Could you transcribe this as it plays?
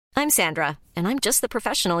I'm Sandra, and I'm just the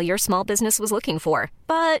professional your small business was looking for.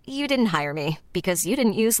 But you didn't hire me because you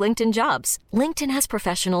didn't use LinkedIn Jobs. LinkedIn has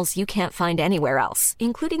professionals you can't find anywhere else,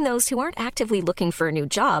 including those who aren't actively looking for a new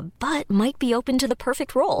job, but might be open to the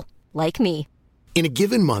perfect role, like me. In a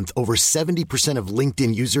given month, over 70% of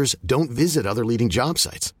LinkedIn users don't visit other leading job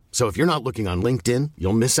sites. So if you're not looking on LinkedIn,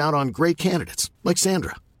 you'll miss out on great candidates like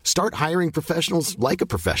Sandra. Start hiring professionals like a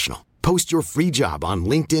professional. Post your free job on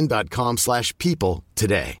linkedin.com/people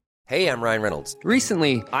today. Hey, I'm Ryan Reynolds.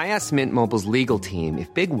 Recently, I asked Mint Mobile's legal team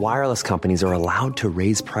if big wireless companies are allowed to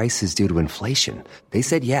raise prices due to inflation. They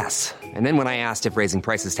said yes. And then when I asked if raising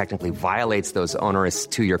prices technically violates those onerous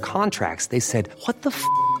two-year contracts, they said, "What the f***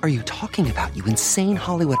 are you talking about, you insane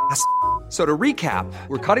Hollywood ass?" So to recap,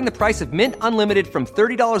 we're cutting the price of Mint Unlimited from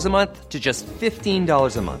 $30 a month to just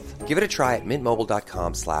 $15 a month. Give it a try at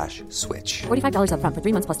mintmobile.com/switch. $45 up front for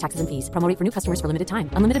 3 months plus taxes and fees. Promo rate for new customers for limited time.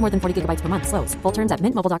 Unlimited more than 40 gigabytes per month. Slows full terms at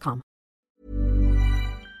mintmobile.com.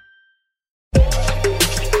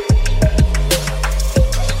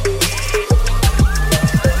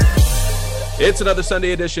 It's another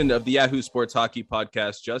Sunday edition of the Yahoo Sports Hockey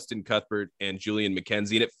Podcast. Justin Cuthbert and Julian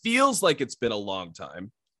McKenzie. And it feels like it's been a long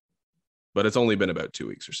time, but it's only been about 2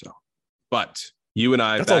 weeks or so. But you and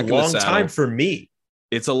I, that's back a long in the saddle, time for me.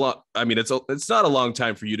 It's a lot. I mean, it's not a long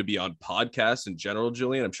time for you to be on podcasts in general,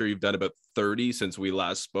 Julian. I'm sure you've done about 30 since we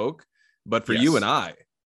last spoke. But for you and I,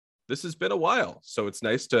 this has been a while. So it's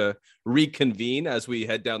nice to reconvene as we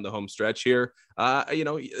head down the home stretch here.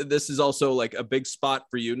 This is also like a big spot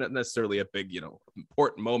for you, not necessarily a big,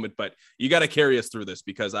 important moment, but you got to carry us through this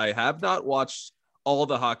because I have not watched all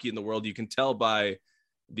the hockey in the world. You can tell by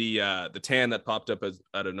the tan that popped up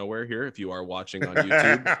out of nowhere here, if you are watching on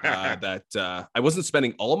YouTube, that I wasn't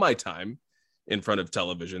spending all my time in front of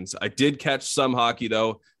televisions. I did catch some hockey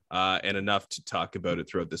though, and enough to talk about it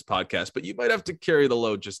throughout this podcast. But you might have to carry the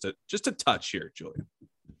load just a touch here, Julian.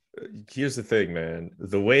 Here's the thing, man.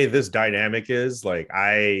 The way this dynamic is,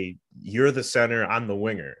 you're the center, I'm the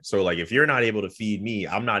winger. So if you're not able to feed me,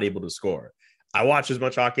 I'm not able to score. I watch as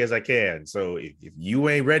much hockey as I can. So if you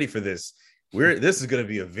ain't ready for this, this is going to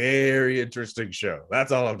be a very interesting show.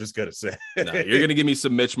 That's all I'm just going to say. No, you're going to give me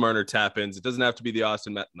some Mitch Marner tap-ins. It doesn't have to be the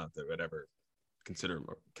Austin Matthews. Not that whatever.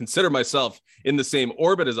 Consider myself in the same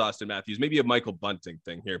orbit as Austin Matthews. Maybe a Michael Bunting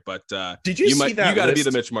thing here, but did you see that? You got to be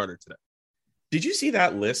the Mitch Marner today. Did you see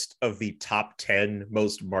that list of the top 10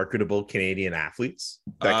 most marketable Canadian athletes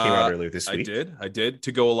that came out earlier this week? I did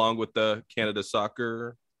to go along with the Canada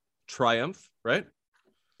Soccer triumph, right?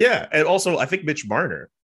 Yeah, and also I think Mitch Marner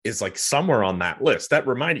is somewhere on that list.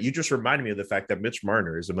 You just reminded me of the fact that Mitch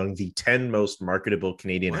Marner is among the 10 most marketable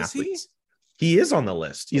Canadian athletes. He is on the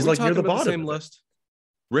list. He's near the bottom. The same list.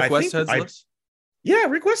 Rick Westhead's list. Yeah,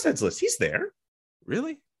 Rick Westhead's list. He's there.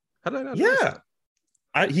 Really? How did I not know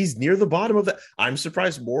that? He's near the bottom of that. I'm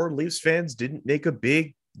surprised more Leafs fans didn't make a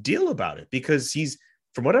big deal about it because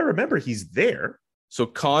from what I remember, he's there. So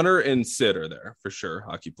Connor and Sid are there for sure.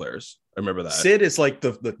 Hockey players. I remember that. Sid is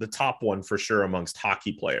the top one for sure amongst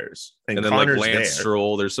hockey players. And then Connor's Lance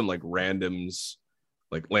Stroll. There's some randoms.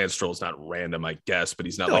 Lance Stroll's not random, I guess, but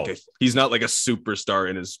he's not he's not like a superstar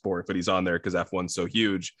in his sport, but he's on there because F1's so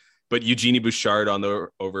huge. But Eugenie Bouchard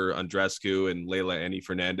over Andreescu and Leila Annie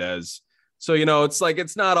Fernandez. So,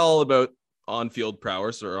 it's not all about on-field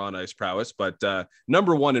prowess or on-ice prowess, but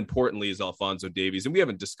number one, importantly, is Alphonso Davies. And we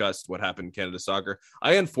haven't discussed what happened in Canada Soccer.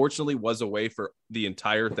 I unfortunately was away for the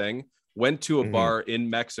entire thing, went to a bar in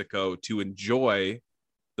Mexico to enjoy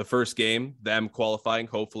the first game, them qualifying,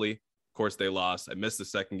 hopefully. Of course, they lost. I missed the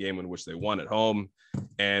second game in which they won at home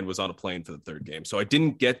and was on a plane for the third game. So I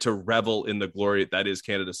didn't get to revel in the glory that is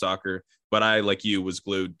Canada Soccer, but I, like you, was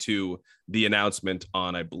glued to the announcement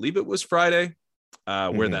on, I believe it was Friday,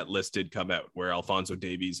 where that list did come out, where Alphonso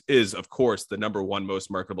Davies is, of course, the number one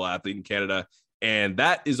most marketable athlete in Canada. And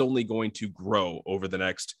that is only going to grow over the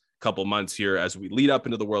next couple months here as we lead up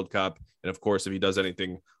into the World Cup. And of course, if he does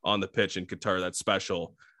anything on the pitch in Qatar, that's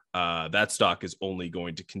special. That stock is only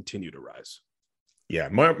going to continue to rise. Yeah.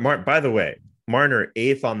 By the way, Marner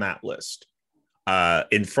 8th on that list,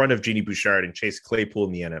 in front of Eugenie Bouchard and Chase Claypool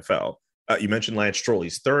in the NFL. You mentioned Lance Stroll.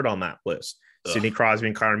 He's 3rd on that list. Sidney Crosby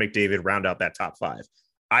and Connor McDavid round out that top 5.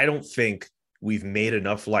 I don't think we've made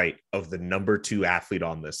enough light of the number 2 athlete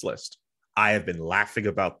on this list. I have been laughing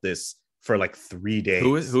about this for 3 days.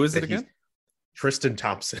 Who is it again? Tristan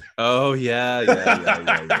Thompson. Oh, yeah.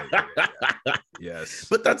 Yes.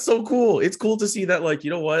 But that's so cool. It's cool to see that, you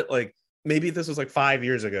know what? Maybe this was 5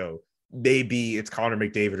 years ago. Maybe it's Connor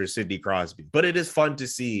McDavid or Sidney Crosby. But it is fun to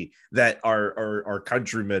see that our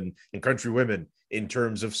countrymen and countrywomen in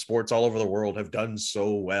terms of sports all over the world have done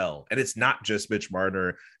so well. And it's not just Mitch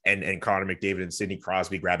Marner and Connor McDavid and Sidney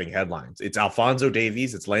Crosby grabbing headlines. It's Alphonso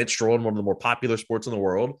Davies, it's Lance Stroll in one of the more popular sports in the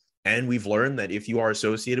world. And we've learned that if you are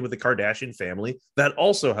associated with the Kardashian family, that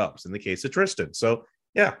also helps in the case of Tristan. So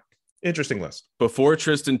yeah, interesting list. Before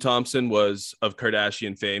Tristan Thompson was of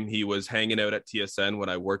Kardashian fame, he was hanging out at TSN when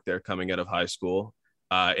I worked there coming out of high school.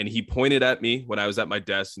 And he pointed at me when I was at my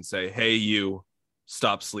desk and say, "Hey, you,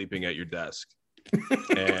 stop sleeping at your desk."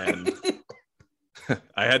 And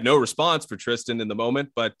I had no response for Tristan in the moment,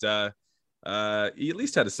 but he at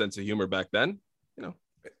least had a sense of humor back then. You know,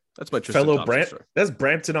 that's my Tristan fellow Thompson story. That's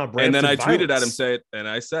Brampton on Brampton. And then I violence. tweeted at him, and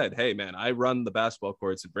I said, "Hey man, I run the basketball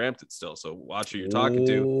courts in Brampton still, so watch who you're talking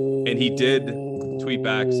to." And he did tweet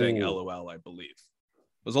back saying LOL, I believe.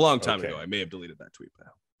 It was a long time ago. I may have deleted that tweet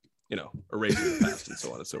now. You know, erasing the past and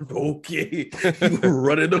so on and so forth. Okay. You were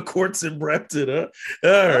running the courts in Brampton, huh?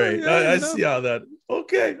 All right. I see how that.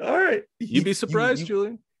 Okay. All right. You'd be surprised,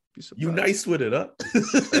 Julian. Be surprised. You nice with it, huh?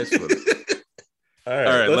 Nice with it. All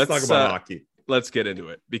right. Let's talk about hockey. Let's get into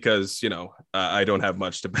it because, you know, I don't have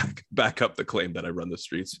much to back up the claim that I run the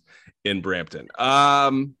streets in Brampton.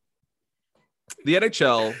 The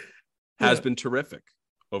NHL has been terrific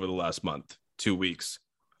over the last month, 2 weeks.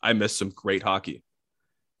 I missed some great hockey.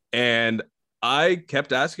 And I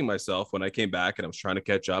kept asking myself when I came back and I was trying to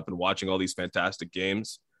catch up and watching all these fantastic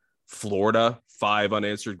games. Florida, 5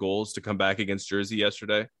 unanswered goals to come back against Jersey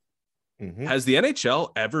yesterday. Mm-hmm. Has the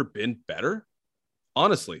NHL ever been better?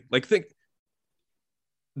 Honestly, think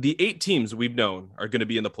the 8 teams we've known are going to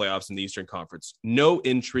be in the playoffs in the Eastern Conference. No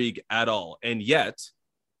intrigue at all. And yet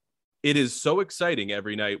it is so exciting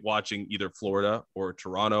every night watching either Florida or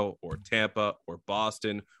Toronto or Tampa or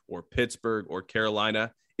Boston or Pittsburgh or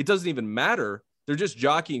Carolina. It doesn't even matter. They're just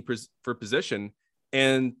jockeying for position,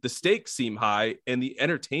 and the stakes seem high, and the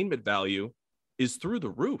entertainment value is through the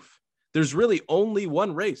roof. There's really only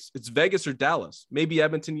one race. It's Vegas or Dallas. Maybe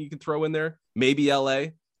Edmonton you can throw in there, maybe LA,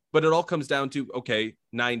 but it all comes down to, okay,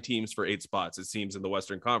 9 teams for 8 spots, it seems, in the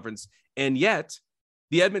Western Conference. And yet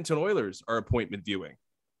the Edmonton Oilers are appointment viewing.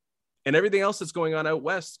 And everything else that's going on out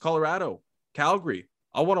west, Colorado, Calgary,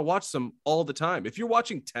 I want to watch them all the time. If you're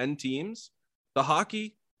watching 10 teams, the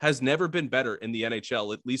hockey has never been better in the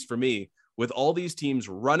NHL, at least for me, with all these teams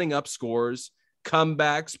running up scores,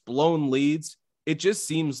 comebacks, blown leads. It just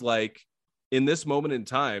seems like in this moment in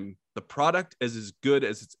time, the product is as good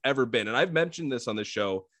as it's ever been. And I've mentioned this on the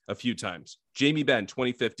show a few times. Jamie Benn,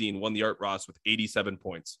 2015, won the Art Ross with 87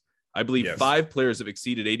 points. I believe 5 players have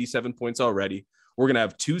exceeded 87 points already. We're going to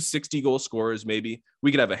have 2 60-goal scorers, maybe. We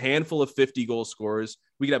could have a handful of 50-goal scorers.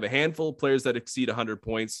 We could have a handful of players that exceed 100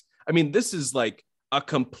 points. I mean, this is like a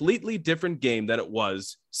completely different game than it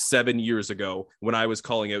was 7 years ago when I was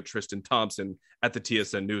calling out Tristan Thompson at the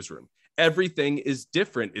TSN newsroom. Everything is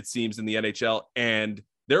different, it seems, in the NHL. And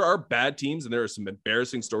there are bad teams and there are some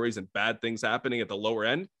embarrassing stories and bad things happening at the lower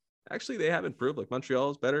end. Actually, they have improved. Like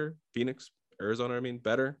Montreal is better. Phoenix, Arizona,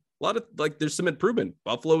 better. A lot of there's some improvement.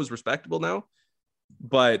 Buffalo is respectable now.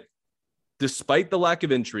 But despite the lack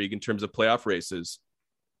of intrigue in terms of playoff races,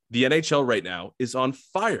 the NHL right now is on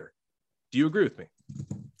fire. Do you agree with me?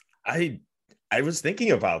 I was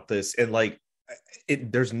thinking about this, and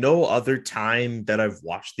there's no other time that I've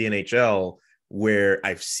watched the NHL where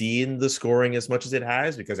I've seen the scoring as much as it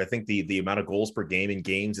has, because I think the amount of goals per game in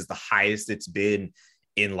games is the highest it's been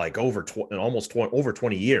in over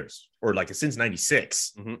 20 years, or since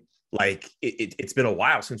 96. Mm-hmm. It's been a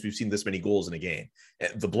while since we've seen this many goals in a game.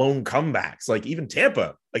 The blown comebacks, even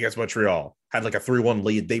Tampa against Montreal had a 3-1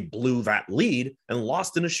 lead. They blew that lead and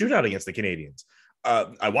lost in a shootout against the Canadiens.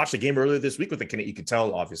 I watched a game earlier this week with the Canadiens. You could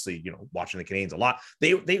tell, obviously, watching the Canadiens a lot.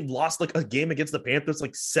 They lost a game against the Panthers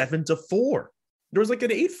 7-4. There was an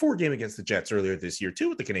 8-4 game against the Jets earlier this year too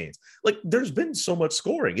with the Canadiens. There's been so much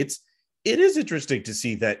scoring. It is interesting to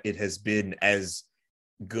see that it has been as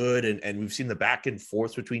good, and we've seen the back and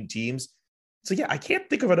forth between teams. So yeah, I can't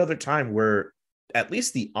think of another time where at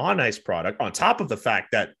least the on-ice product, on top of the fact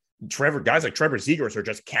that guys like Trevor Zegras are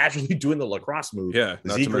just casually doing the lacrosse move. Yeah,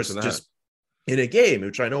 Zegras just in a game,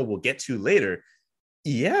 which I know we'll get to later.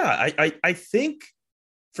 Yeah, I think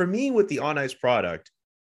for me with the on-ice product,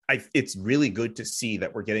 it's really good to see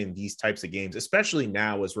that we're getting these types of games, especially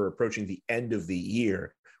now as we're approaching the end of the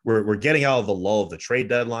year. We're getting out of the lull of the trade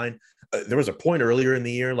deadline. There was a point earlier in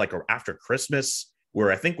the year, after Christmas,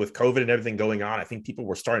 where I think with COVID and everything going on, I think people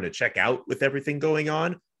were starting to check out with everything going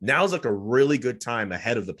on. Now's a really good time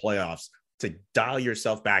ahead of the playoffs to dial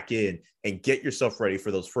yourself back in and get yourself ready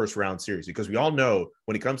for those first round series, because we all know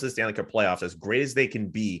when it comes to the Stanley Cup playoffs, as great as they can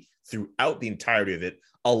be, throughout the entirety of it,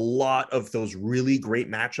 a lot of those really great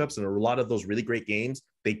matchups and a lot of those really great games,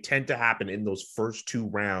 they tend to happen in those first 2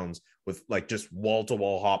 rounds with like just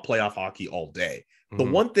wall-to-wall playoff hockey all day. The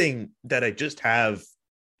one thing that I just have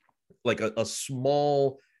like a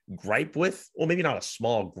small gripe with, well, maybe not a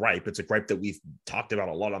small gripe, it's a gripe that we've talked about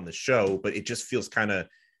a lot on the show, but it just feels kind of,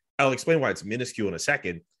 I'll explain why it's minuscule in a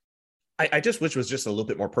second. I just wish it was just a little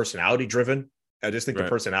bit more personality driven. I just think the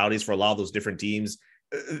personalities for a lot of those different teams,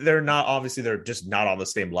 they're just not on the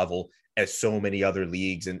same level as so many other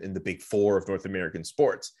leagues in the big 4 of North American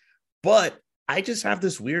sports. But I just have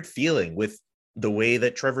this weird feeling with the way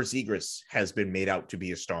that Trevor Zegras has been made out to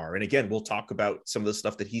be a star. And again, we'll talk about some of the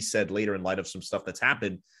stuff that he said later in light of some stuff that's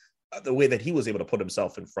happened, the way that he was able to put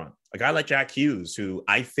himself in front. A guy like Jack Hughes, who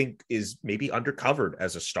I think is maybe undercovered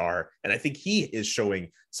as a star, and I think he is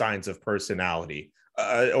showing signs of personality.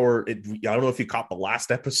 I don't know if you caught the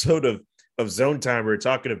last episode of Zone Time. We were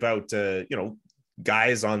talking about,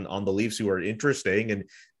 guys on the Leafs who are interesting, and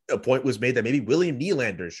a point was made that maybe William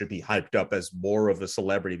Nylander should be hyped up as more of a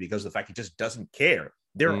celebrity because of the fact he just doesn't care.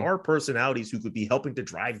 There are personalities who could be helping to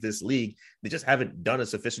drive this league. They just haven't done a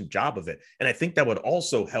sufficient job of it. And I think that would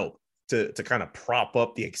also help to kind of prop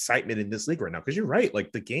up the excitement in this league right now. Because you're right,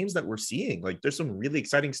 like the games that we're seeing, like there's some really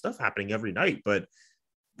exciting stuff happening every night, but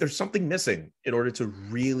there's something missing in order to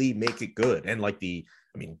really make it good. And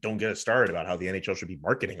don't get us started about how the NHL should be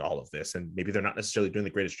marketing all of this. And maybe they're not necessarily doing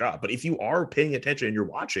the greatest job, but if you are paying attention and you're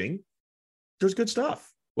watching, there's good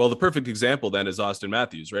stuff. Well, the perfect example then is Austin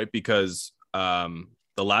Matthews, right? Because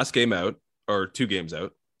the last game out, or 2 games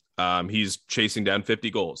out, he's chasing down 50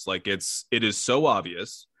 goals. Like it is so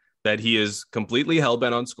obvious that he is completely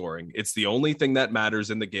hell-bent on scoring. It's the only thing that matters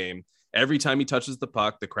in the game. Every time he touches the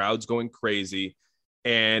puck, the crowd's going crazy.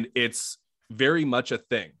 And it's very much a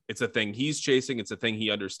thing. It's a thing he's chasing. It's a thing he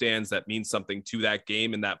understands that means something to that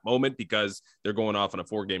game in that moment because they're going off on a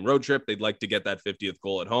 4-game road trip. They'd like to get that 50th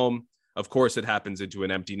goal at home. Of course, it happens into an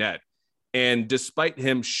empty net. And despite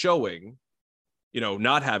him showing,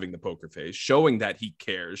 not having the poker face, showing that he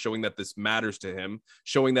cares, showing that this matters to him,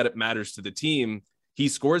 showing that it matters to the team, he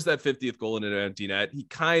scores that 50th goal in an empty net. He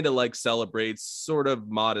kind of like celebrates sort of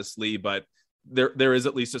modestly, but there is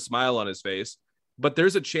at least a smile on his face. But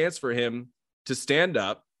there's a chance for him to stand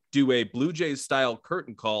up, do a Blue Jays style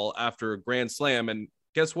curtain call after a grand slam. And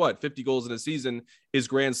guess what? 50 goals in a season is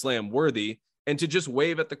grand slam worthy, and to just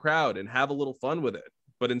wave at the crowd and have a little fun with it.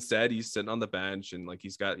 But instead he's sitting on the bench and like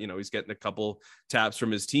he's getting a couple taps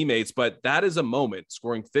from his teammates. But that is a moment.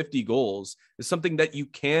 Scoring 50 goals is something that you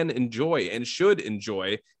can enjoy and should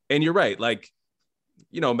enjoy. And you're right. Like,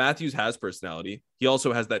 Matthews has personality. He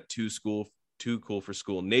also has that too cool for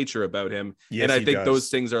school nature about him. Yes, and I think those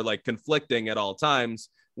things are like conflicting at all times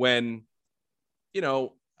when,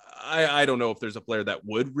 I don't know if there's a player that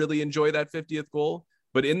would really enjoy that 50th goal,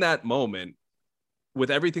 but in that moment,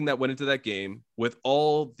 with everything that went into that game, with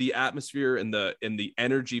all the atmosphere and the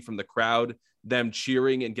energy from the crowd, them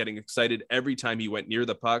cheering and getting excited every time he went near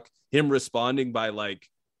the puck, him responding by like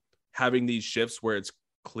having these shifts where it's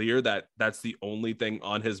clear that that's the only thing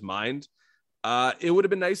on his mind. It would have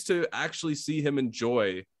been nice to actually see him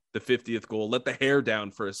enjoy the 50th goal, let the hair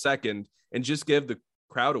down for a second and just give the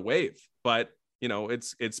crowd a wave. But,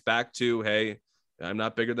 it's back to, hey, I'm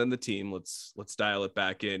not bigger than the team. Let's dial it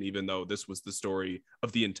back in, even though this was the story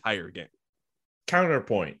of the entire game.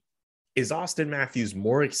 Counterpoint. Is Austin Matthews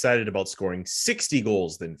more excited about scoring 60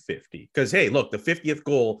 goals than 50? Because, hey, look, the 50th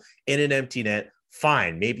goal in an empty net,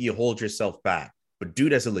 fine. Maybe you hold yourself back. But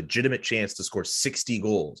dude has a legitimate chance to score 60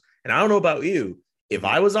 goals. And I don't know about you. If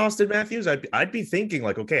I was Austin Matthews, I'd be thinking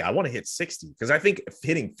like, okay, I want to hit 60 because I think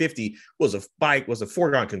hitting 50 was a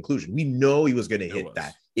foregone conclusion. We know he was going to hit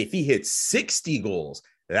that. If he hits 60 goals,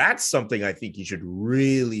 that's something I think he should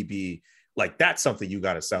really be like. That's something you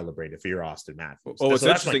got to celebrate if you're Austin Matthews. Oh, so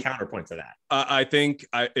that's my counterpoint to that. I think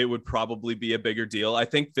it would probably be a bigger deal. I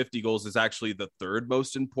think 50 goals is actually the 3rd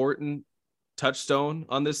most important touchstone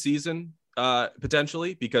on this season,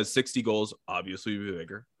 potentially, because 60 goals obviously would be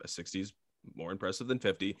bigger. 60 is more impressive than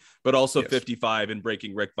 50, but also 55 in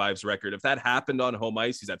breaking Rick Vaive's record. If that happened on home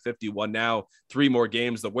ice, he's at 51 now, 3 more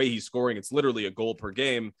games. The way he's scoring, it's literally a goal per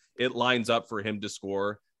game. It lines up for him to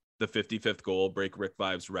score the 55th goal, break Rick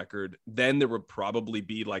Vaive's record. Then there would probably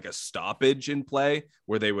be like a stoppage in play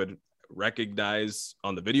where they would recognize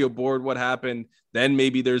on the video board what happened. Then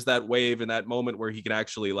maybe there's that wave in that moment where he can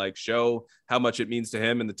actually like show how much it means to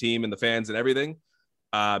him and the team and the fans and everything.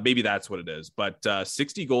 Maybe that's what it is, but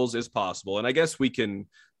 60 goals is possible. And I guess we can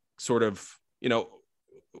sort of,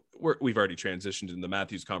 we've already transitioned in the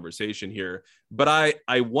Matthews conversation here, but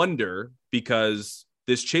I wonder, because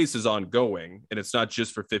this chase is ongoing, and it's not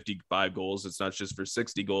just for 55 goals. It's not just for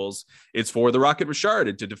 60 goals. It's for the Rocket Richard,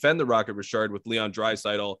 and to defend the Rocket Richard with Leon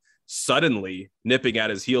Draisaitl suddenly nipping at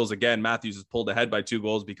his heels again. Matthews is pulled ahead by 2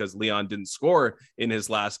 goals because Leon didn't score in his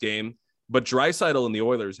last game. But Draisaitl and the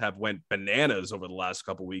Oilers have went bananas over the last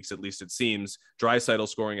couple of weeks, at least it seems. Draisaitl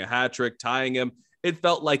scoring a hat trick, tying him. It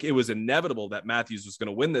felt like it was inevitable that Matthews was going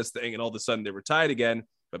to win this thing, and all of a sudden they were tied again.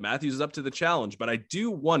 But Matthews is up to the challenge. But I do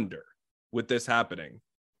wonder, with this happening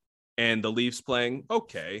and the Leafs playing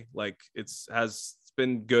okay, like it's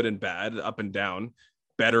been good and bad, up and down,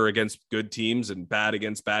 better against good teams and bad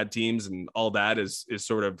against bad teams, and all that is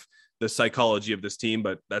sort of the psychology of this team.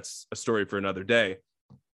 But that's a story for another day.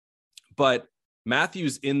 But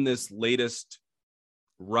Matthews in this latest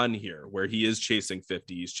run here, where he is chasing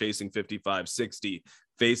 50, he's chasing 55, 60,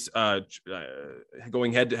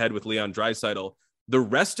 going head to head with Leon Draisaitl. The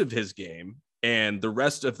rest of his game and the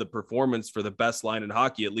rest of the performance for the best line in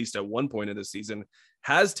hockey, at least at one point in the season,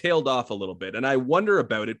 has tailed off a little bit. And I wonder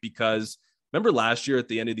about it because remember last year at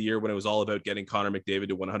the end of the year when it was all about getting Connor McDavid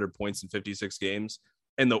to 100 points in 56 games,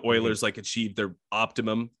 and the Oilers achieved their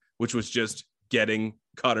optimum, which was just getting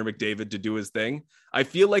Connor McDavid to do his thing. I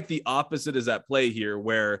feel like the opposite is at play here,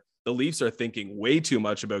 where the Leafs are thinking way too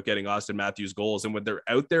much about getting Austin Matthews goals. And when they're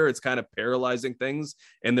out there, it's kind of paralyzing things,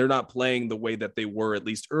 and they're not playing the way that they were at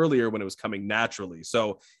least earlier when it was coming naturally.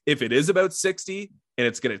 So if it is about 60 and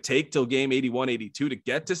it's going to take till game 81, 82 to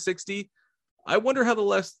get to 60, I wonder how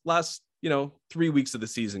the last 3 weeks of the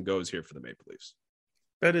season goes here for the Maple Leafs.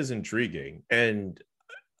 That is intriguing. And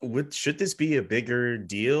should this be a bigger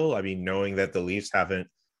deal? I mean, knowing that the Leafs haven't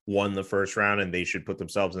won the first round and they should put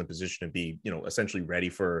themselves in a position to be, essentially ready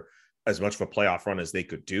for as much of a playoff run as they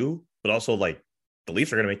could do, but also like the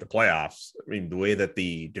Leafs are going to make the playoffs. I mean, the way that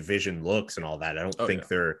the division looks and all that, I don't think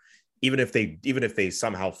they're, even if they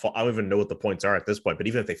somehow fall, I don't even know what the points are at this point, but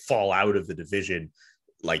even if they fall out of the division,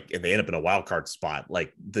 and they end up in a wild card spot,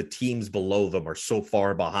 like the teams below them are so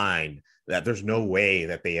far behind that there's no way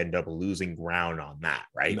that they end up losing ground on that,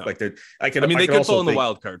 right? No. They could fall in the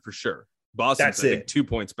wild card for sure. Boston's, I think, 2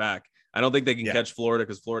 points back. I don't think they can catch Florida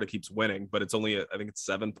because Florida keeps winning, but it's only, I think it's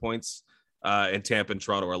 7 points. And Tampa and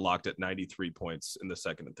Toronto are locked at 93 points in the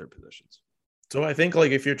second and third positions. So I think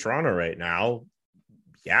if you're Toronto right now,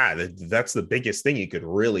 that's the biggest thing you could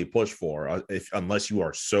really push for, unless you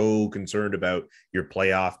are so concerned about your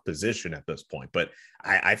playoff position at this point. But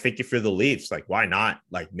I think if you're the Leafs, why not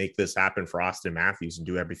make this happen for Austin Matthews and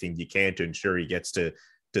do everything you can to ensure he gets to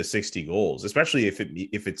 60 goals, especially if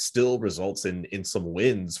it still results in some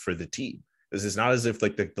wins for the team. This is not as if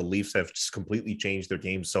the Leafs have just completely changed their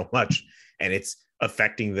game so much and it's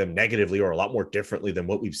affecting them negatively or a lot more differently than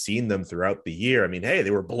what we've seen them throughout the year. I mean, hey,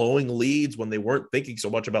 they were blowing leads when they weren't thinking so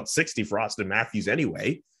much about 60 for Austin Matthews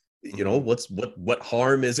anyway. What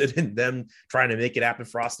harm is it in them trying to make it happen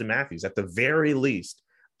for Austin Matthews? At the very least,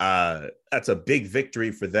 that's a big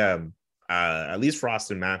victory for them, at least for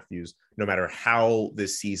Austin Matthews, no matter how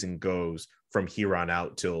this season goes from here on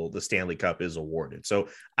out till the Stanley Cup is awarded. So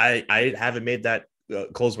I haven't made that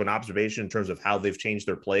close of an observation in terms of how they've changed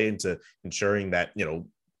their play into ensuring that,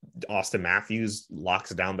 Austin Matthews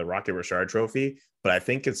locks down the Rocket Richard Trophy. But I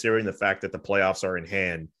think considering the fact that the playoffs are in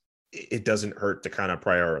hand, it doesn't hurt to kind of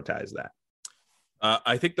prioritize that.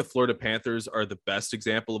 I think the Florida Panthers are the best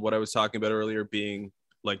example of what I was talking about earlier, being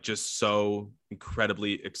just so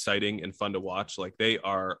incredibly exciting and fun to watch. They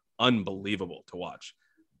are unbelievable to watch.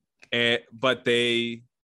 But they,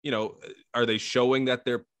 are they showing that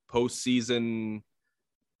they're postseason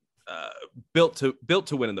built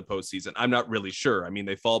to win in the postseason? I'm not really sure. I mean,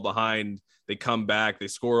 they fall behind, they come back, they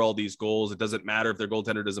score all these goals. It doesn't matter if their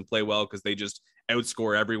goaltender doesn't play well because they just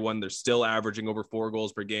outscore everyone. They're still averaging over 4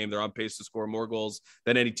 goals per game. They're on pace to score more goals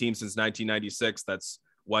than any team since 1996. That's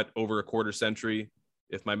over a quarter century,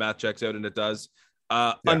 if my math checks out, and it does.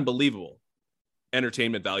 Unbelievable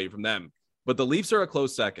entertainment value from them. But the Leafs are a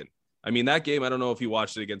close second. I mean, that game, I don't know if you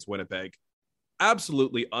watched it against Winnipeg,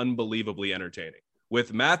 absolutely unbelievably entertaining,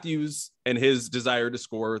 with Matthews and his desire to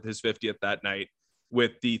score his 50th that night,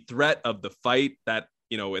 with the threat of the fight that,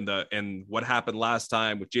 and what happened last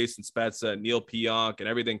time with Jason Spezza, Neil Pionk and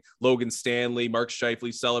everything, Logan Stanley, Mark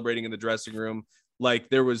Scheifele celebrating in the dressing room.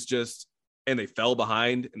 There was just, and they fell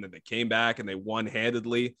behind and then they came back and they won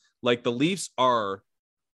handedly. The Leafs are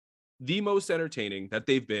the most entertaining that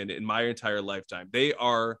they've been in my entire lifetime. They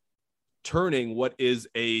are turning what is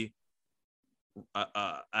a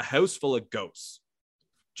house full of ghosts,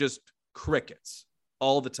 just crickets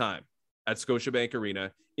all the time at Scotiabank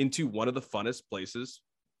Arena, into one of the funnest places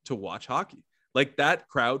to watch hockey. That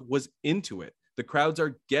crowd was into it. The crowds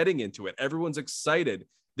are getting into it. Everyone's excited.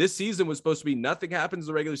 This season was supposed to be nothing happens,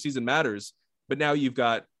 the regular season matters. But now you've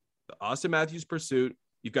got the Austin Matthews pursuit.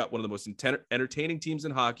 You've got one of the most entertaining teams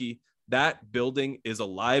in hockey. That building is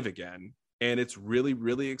alive again. And it's really,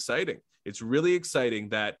 really exciting. It's really exciting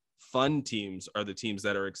that fun teams are the teams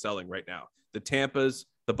that are excelling right now. The Tampas,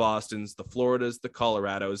 the Bostons, the Floridas, the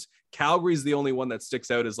Colorados. Calgary's the only one that sticks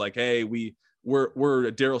out as like, hey, we're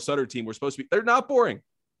a Daryl Sutter team. We're supposed to be. They're not boring.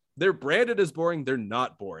 They're branded as boring. They're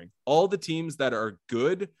not boring. All the teams that are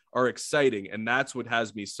good are exciting. And that's what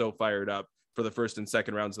has me so fired up for the first and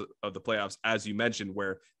second rounds of the playoffs, as you mentioned,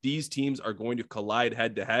 where these teams are going to collide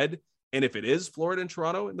head to head. And if it is Florida and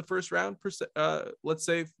Toronto in the first round, let's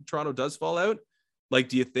say Toronto does fall out, like,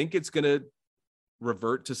 do you think it's going to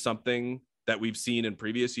revert to something that we've seen in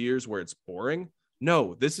previous years where it's boring?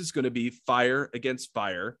 No, this is going to be fire against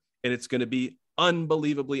fire, and it's going to be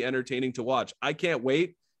unbelievably entertaining to watch. I can't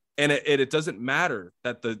wait. And it doesn't matter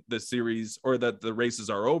that the series or that the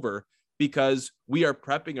races are over, because we are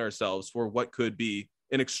prepping ourselves for what could be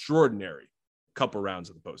an extraordinary couple rounds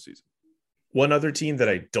of the postseason. One other team that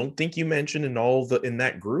I don't think you mentioned in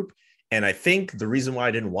that group, and I think the reason why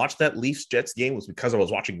I didn't watch that Leafs-Jets game was because I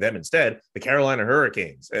was watching them instead, the Carolina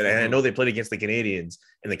Hurricanes. And I know they played against the Canadiens,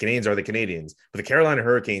 and the Canadiens are the Canadiens, but the Carolina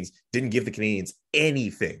Hurricanes didn't give the Canadiens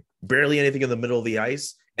anything, barely anything in the middle of the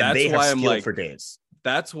ice, and that's they have why skill for days.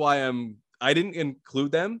 That's why I didn't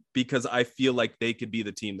include them, because I feel like they could be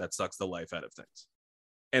the team that sucks the life out of things.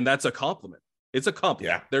 And that's a compliment. It's a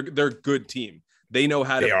compliment. Yeah. They're a good team. They know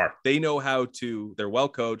how to, they're well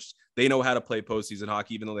coached. They know how to play postseason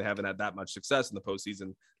hockey, even though they haven't had that much success in the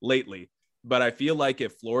postseason lately. But I feel like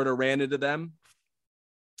if Florida ran into them,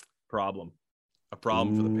 a problem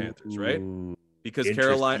for the Panthers, right? Because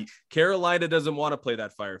Carolina doesn't want to play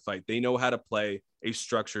that firefight. They know how to play a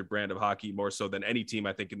structured brand of hockey more so than any team,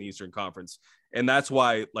 I think, in the Eastern Conference. And that's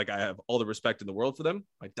why, like, I have all the respect in the world for them.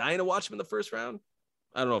 Am I dying to watch them in the first round?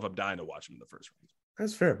 I don't know if I'm dying to watch them in the first round.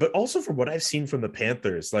 That's fair. But also from what I've seen from the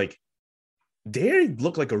Panthers, like, they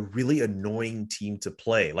look like a really annoying team to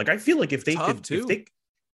play. Like, I feel like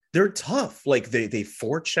they're tough. Like, they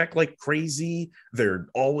forecheck like crazy. They're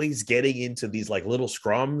always getting into these like little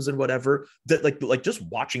scrums and whatever. That like just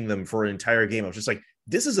watching them for an entire game, I was just like,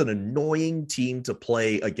 this is an annoying team to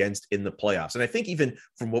play against in the playoffs. And I think even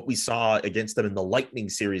from what we saw against them in the Lightning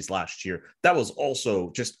series last year, that was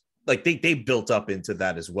also just like they built up into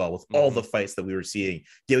that as well, with all the fights that we were seeing,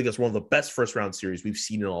 giving us one of the best first round series we've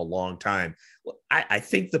seen in a long time. I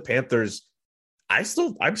think the Panthers, I'm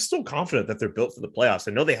still confident that they're built for the playoffs.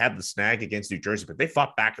 I know they had the snag against New Jersey, but they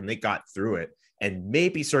fought back and they got through it. And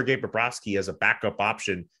maybe Sergei Bobrovsky as a backup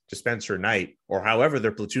option to Spencer Knight, or however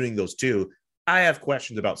they're platooning those two. I have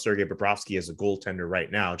questions about Sergei Bobrovsky as a goaltender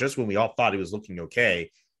right now, just when we all thought he was looking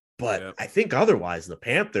okay. But I think otherwise, the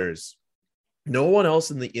Panthers, no one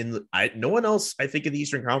else I think in the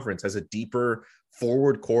Eastern Conference has a deeper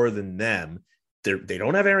forward core than them. They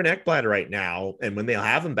don't have Aaron Ekblad right now, and when they'll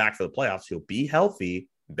have him back for the playoffs, he'll be healthy.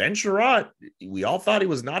 Ben Sherratt, we all thought he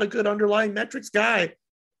was not a good underlying metrics guy.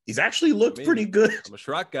 He's actually looked pretty good. I'm a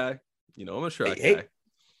Sherratt guy. I'm a Sherratt guy.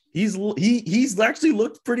 He's actually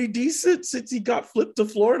looked pretty decent since he got flipped to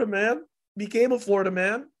Florida, man. Became a Florida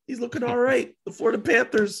man. He's looking all right. The Florida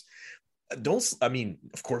Panthers,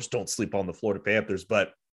 of course, don't sleep on the Florida Panthers,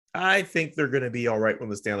 but I think they're going to be all right when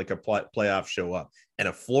the Stanley Cup playoffs show up. And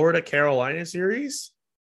a Florida-Carolina series,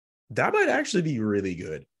 that might actually be really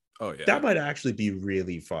good. Oh, yeah. That might actually be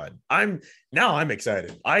really fun. I'm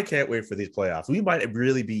excited. I can't wait for these playoffs. We might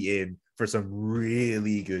really be in for some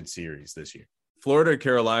really good series this year. Florida,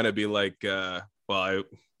 Carolina be like, I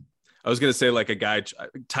was going to say like a guy,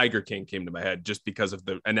 Tiger King came to my head just because of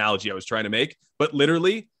the analogy I was trying to make, but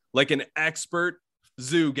literally like an expert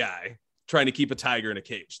zoo guy trying to keep a tiger in a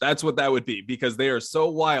cage. That's what that would be, because they are so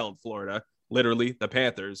wild, Florida, literally the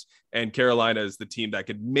Panthers, and Carolina is the team that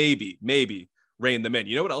could maybe rein them in.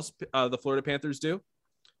 You know what else the Florida Panthers do?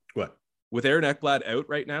 What? With Aaron Ekblad out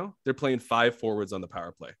right now, they're playing 5 forwards on the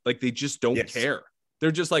power play. Like, they just don't care. They're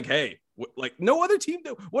just like, hey, like no other team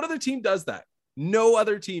do. What other team does that? No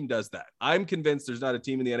other team does that. I'm convinced there's not a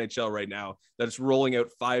team in the NHL right now that's rolling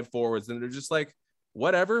out 5 forwards and they're just like,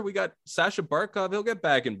 whatever, we got Sasha Barkov, he'll get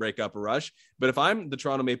back and break up a rush. But if I'm the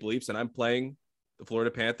Toronto Maple Leafs and I'm playing the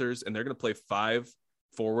Florida Panthers and they're going to play 5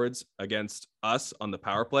 forwards against us on the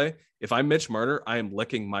power play, if I'm Mitch Marner, I am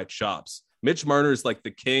licking my chops. Mitch Marner is like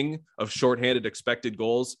the king of shorthanded expected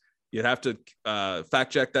goals. You'd have to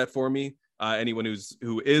fact check that for me. Anyone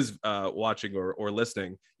who is watching or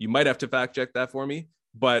listening, you might have to fact check that for me.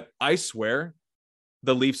 But I swear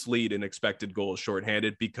the Leafs lead in expected goals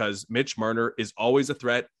shorthanded because Mitch Marner is always a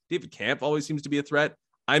threat. David Kampf always seems to be a threat.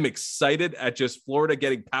 I'm excited at just Florida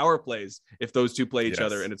getting power plays if those two play each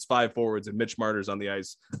other and it's 5 forwards and Mitch Marner's on the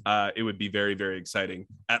ice. It would be very, very exciting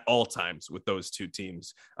at all times with those two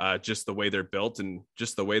teams. Just the way they're built and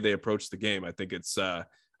just the way they approach the game. I think it's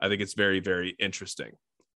very, very interesting.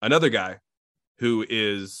 Another guy who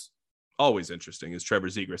is always interesting is Trevor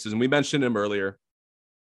Zegras, and we mentioned him earlier.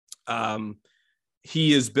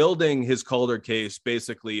 He is building his Calder case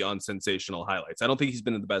basically on sensational highlights. I don't think he's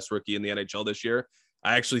been the best rookie in the NHL this year.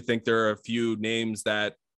 I actually think there are a few names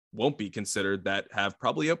that won't be considered that have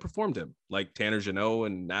probably outperformed him, like Tanner Jeannot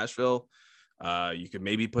in Nashville. You could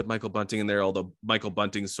maybe put Michael Bunting in there, although Michael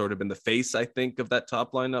Bunting's sort of been the face, I think, of that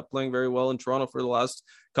top line, not playing very well in Toronto for the last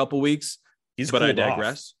couple weeks. But I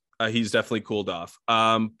digress. He's definitely cooled off.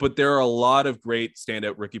 But there are a lot of great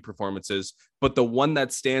standout rookie performances. But the one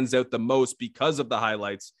that stands out the most because of the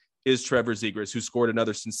highlights is Trevor Zegras, who scored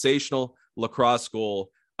another sensational lacrosse goal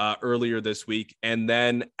earlier this week, and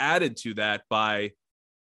then added to that by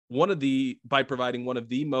providing one of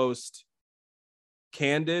the most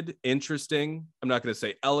candid, interesting, I'm not going to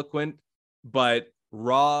say eloquent, but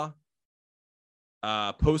raw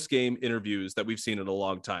post-game interviews that we've seen in a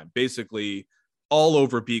long time. Basically all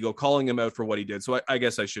over Beagle, calling him out for what he did. So I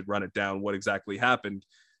guess I should run it down what exactly happened.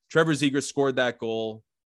 Trevor Zegras scored that goal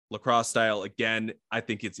lacrosse style. Again, I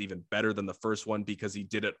think it's even better than the first one because he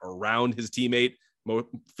did it around his teammate,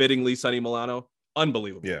 fittingly Sonny Milano.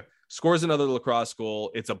 Unbelievable. Yeah. Scores another lacrosse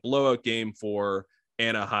goal. It's a blowout game for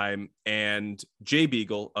Anaheim, and Jay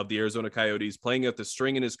Beagle of the Arizona Coyotes, playing out the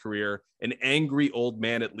string in his career, an angry old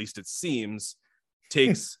man, at least it seems,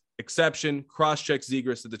 takes exception, cross-checks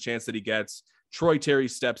Zegras at the chance that he gets. Troy Terry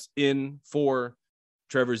steps in for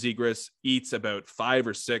Trevor Zegras, eats about 5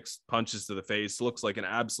 or 6 punches to the face, looks like an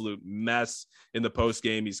absolute mess in the post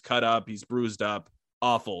game. He's cut up, he's bruised up,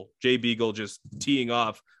 awful. Jay Beagle just teeing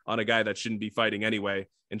off on a guy that shouldn't be fighting anyway.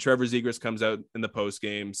 And Trevor Zegras comes out in the post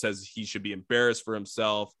game, says he should be embarrassed for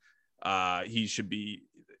himself. He should be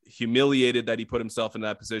humiliated that he put himself in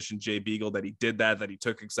that position. Jay Beagle, that he did that he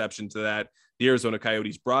took exception to that. The Arizona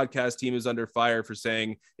Coyotes broadcast team is under fire for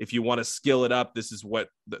saying, if you want to skill it up, this is what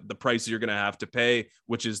the price you're going to have to pay,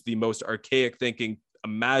 which is the most archaic thinking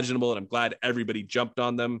imaginable. And I'm glad everybody jumped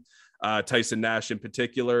on them. Tyson Nash in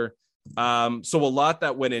particular. So a lot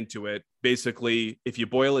that went into it. Basically, if you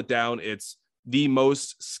boil it down, it's the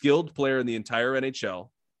most skilled player in the entire NHL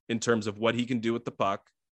in terms of what he can do with the puck,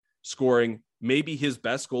 scoring maybe his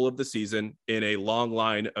best goal of the season in a long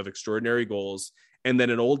line of extraordinary goals. And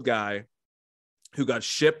then an old guy who got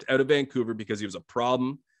shipped out of Vancouver because he was a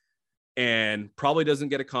problem and probably doesn't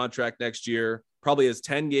get a contract next year, probably has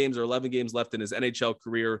 10 games or 11 games left in his NHL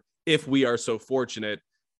career, if we are so fortunate,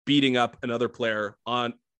 beating up another player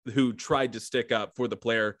who tried to stick up for the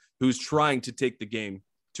player who's trying to take the game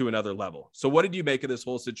to another level. So what did you make of this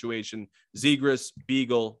whole situation? Zegras,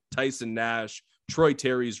 Beagle, Tyson Nash, Troy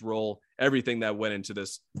Terry's role, everything that went into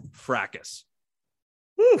this fracas.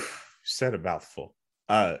 Whew, said a mouthful.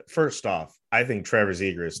 First off, I think Trevor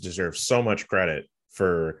Zegras deserves so much credit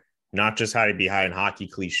for not just hiding behind hockey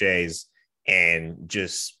cliches and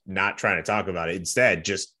just not trying to talk about it. Instead,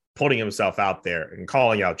 just putting himself out there and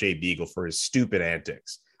calling out Jay Beagle for his stupid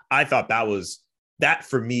antics. I thought that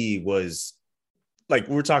for me was, like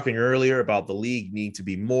we were talking earlier about the league need to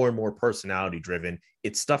be more and more personality driven.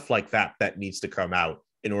 It's stuff like that needs to come out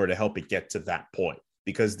in order to help it get to that point.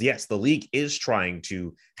 Because yes, the league is trying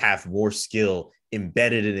to have more skill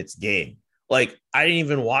embedded in its game. Like I didn't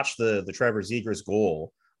even watch the Trevor Zegras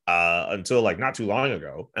goal until like not too long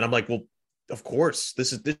ago. And I'm like, well, of course,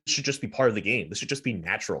 this should just be part of the game. This should just be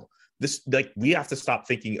natural. We have to stop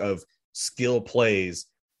thinking of skill plays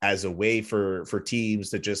as a way for teams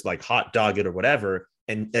to just like hot dog it or whatever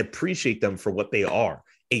and appreciate them for what they are.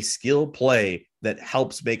 A skill play that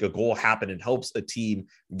helps make a goal happen and helps a team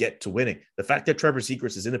get to winning. The fact that Trevor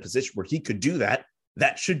Zegras is in a position where he could do that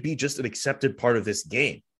should be just an accepted part of this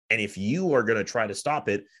game. And if you are going to try to stop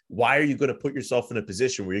it, why are you going to put yourself in a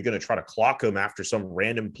position where you're going to try to clock him after some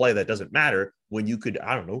random play that doesn't matter when you could,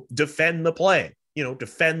 I don't know, defend the play?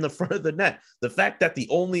 Defend the front of the net. The fact that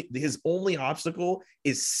his only obstacle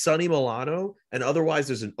is Sonny Milano and otherwise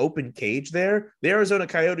there's an open cage there, the Arizona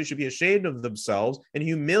Coyotes should be ashamed of themselves and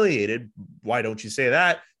humiliated, why don't you say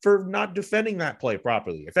that, for not defending that play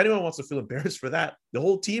properly. If anyone wants to feel embarrassed for that, the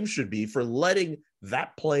whole team should be for letting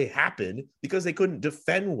that play happened because they couldn't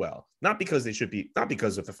defend well, not because of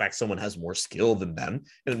the fact someone has more skill than them.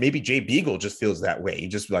 And maybe Jay Beagle just feels that way. He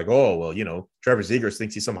just like, oh, well, Trevor Zegras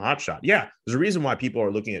thinks he's some hotshot. Yeah, there's a reason why people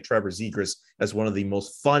are looking at Trevor Zegras as one of the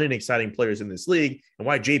most fun and exciting players in this league, and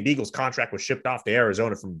why Jay Beagle's contract was shipped off to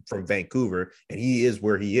Arizona from Vancouver, and he is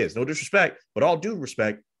where he is. No disrespect, but all due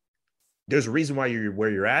respect, there's a reason why you're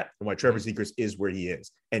where you're at and why Trevor Zegras is where he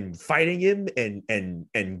is. And fighting him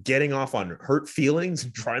and getting off on hurt feelings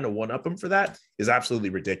and trying to one-up him for that is absolutely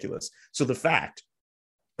ridiculous. So the fact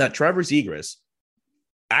that Trevor Zegras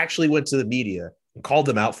actually went to the media and called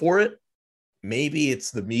them out for it, maybe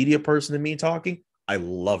it's the media person in me talking, I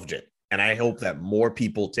loved it. And I hope that more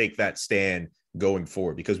people take that stand going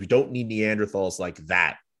forward, because we don't need Neanderthals like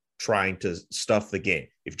that trying to stuff the game.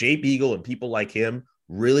 If Jay Beagle and people like him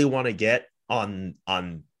really want to get on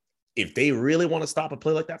if they really want to stop a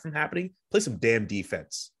play like that from happening, play some damn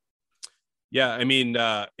defense. Yeah, I mean,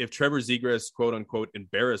 if Trevor Zegras, quote unquote,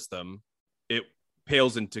 embarrassed them, it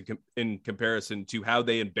pales in comparison to how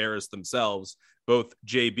they embarrassed themselves, both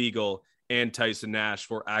Jay Beagle and Tyson Nash,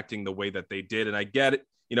 for acting the way that they did. And I get it,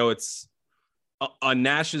 it's on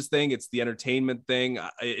Nash's thing, it's the entertainment thing.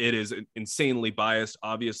 It is insanely biased,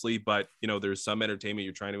 obviously, but there's some entertainment.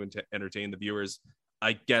 You're trying to entertain the viewers.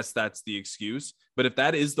 I guess that's the excuse. But if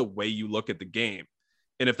that is the way you look at the game,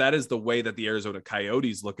 and if that is the way that the Arizona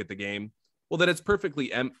Coyotes look at the game, well, then it's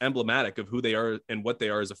perfectly emblematic of who they are and what they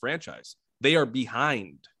are as a franchise. They are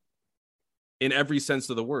behind in every sense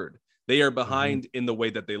of the word. They are behind in the way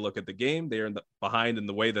that they look at the game. They are behind in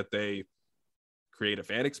the way that they create a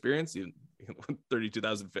fan experience,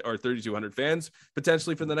 32,000 or 3,200 fans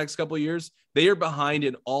potentially for the next couple of years. They are behind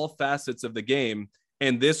in all facets of the game.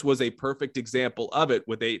 And this was a perfect example of it,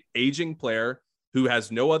 with a aging player who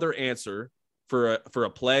has no other answer for a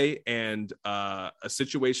play and a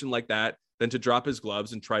situation like that than to drop his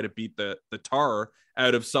gloves and try to beat the tar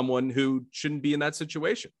out of someone who shouldn't be in that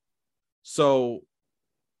situation. So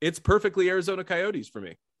it's perfectly Arizona Coyotes for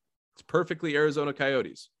me. It's perfectly Arizona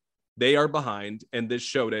Coyotes. They are behind, and this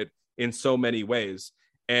showed it in so many ways.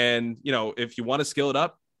 And, if you want to skill it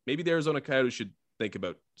up, maybe the Arizona Coyotes should think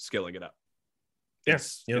about skilling it up.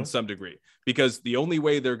 Yes, in some degree, because the only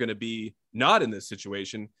way they're going to be not in this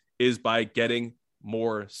situation is by getting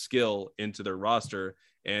more skill into their roster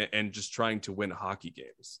and just trying to win hockey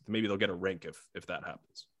games. Maybe they'll get a rink if that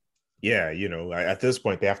happens. Yeah, at this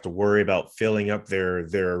point they have to worry about filling up their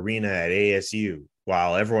arena at ASU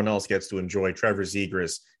while everyone else gets to enjoy Trevor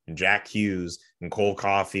Zegras and Jack Hughes and Cole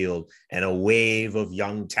Caulfield and a wave of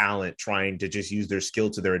young talent trying to just use their skill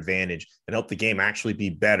to their advantage and help the game actually be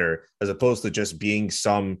better, as opposed to just being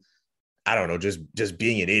just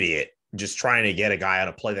being an idiot, just trying to get a guy on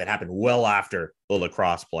a play that happened well after the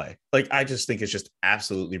lacrosse play. Like, I just think it's just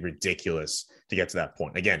absolutely ridiculous to get to that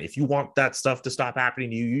point. Again, if you want that stuff to stop happening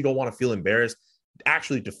to you, you don't want to feel embarrassed,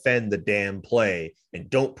 actually defend the damn play and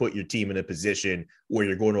don't put your team in a position where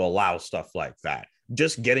you're going to allow stuff like that.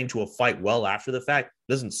 Just getting to a fight well after the fact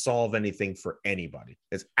doesn't solve anything for anybody.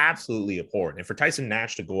 It's absolutely abhorrent. And for Tyson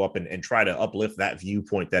Nash to go up and try to uplift that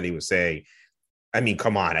viewpoint that he was saying, I mean,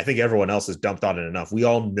 come on. I think everyone else has dumped on it enough. We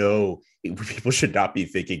all know people should not be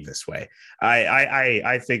thinking this way.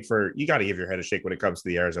 I think you got to give your head a shake when it comes to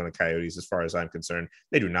the Arizona Coyotes. As far as I'm concerned,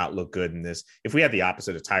 they do not look good in this. If we had the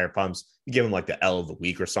opposite of tire pumps, you give them like the L of the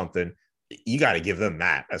week or something. You got to give them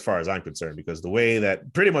that, as far as I'm concerned, because the way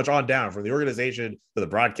that pretty much on down from the organization to the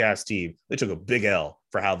broadcast team, they took a big L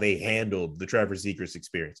for how they handled the Trevor Zegras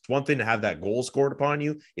experience. It's one thing to have that goal scored upon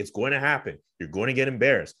you. It's going to happen. You're going to get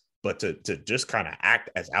embarrassed. But to just kind of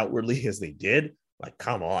act as outwardly as they did, like,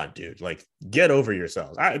 come on, dude, like, get over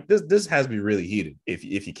yourselves. This has me really heated. If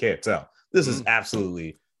you can't tell, this is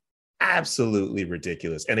absolutely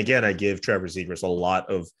ridiculous. And again, I give Trevor Zegras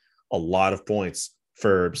a lot of points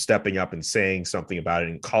for stepping up and saying something about it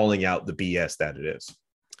and calling out the BS that it is.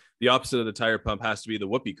 The opposite of the tire pump has to be the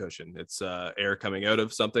whoopee cushion. It's air coming out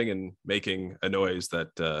of something and making a noise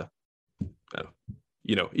that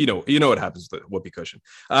you know what happens with the whoopee cushion.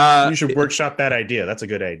 You should workshop that idea. That's a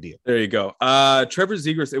good idea. There you go. Trevor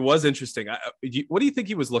Zegras, it was interesting. What do you think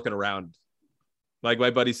he was looking around? Like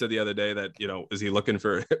my buddy said the other day that, is he looking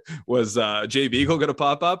for, was Jay Beagle going to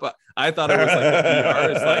pop up? I thought it was like the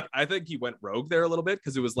PR. It's like, I think he went rogue there a little bit,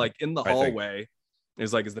 because it was like in the hallway.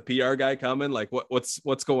 It's like, is the PR guy coming? Like,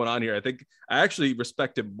 what's going on here? I actually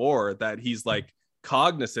respect him more that he's like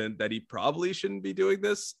cognizant that he probably shouldn't be doing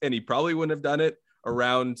this, and he probably wouldn't have done it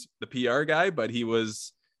around the PR guy, but he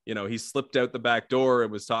was, he slipped out the back door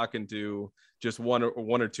and was talking to just one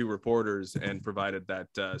or two reporters and provided that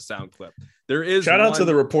sound clip. There is shout out to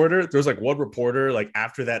the reporter. There's like one reporter, like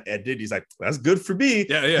after that ended, he's like, "That's good for me."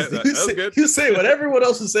 Yeah, good. He was saying what everyone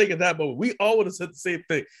else was saying at that moment. We all would have said the same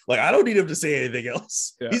thing. Like, I don't need him to say anything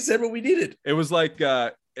else. Yeah. He said what we needed. It was like,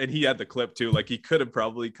 and he had the clip too. Like, he could have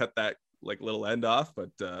probably cut that like little end off,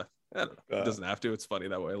 but I don't know. It doesn't have to. It's funny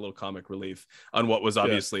that way. A little comic relief on what was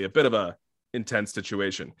obviously a bit of a intense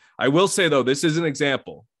situation. I will say though, this is an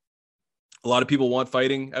example. A lot of people want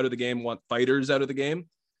fighting out of the game, want fighters out of the game.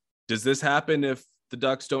 Does this happen if the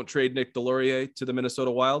Ducks don't trade Nick Deslauriers to the Minnesota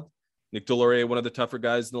Wild? Nick Deslauriers, one of the tougher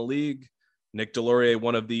guys in the league. Nick Deslauriers,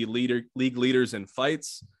 one of the league leaders in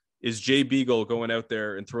fights. Is Jay Beagle going out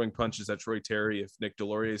there and throwing punches at Troy Terry if Nick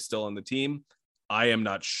Deslauriers is still on the team? I am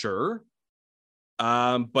not sure.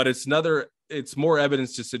 But it's more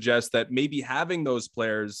evidence to suggest that maybe having those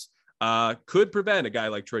players could prevent a guy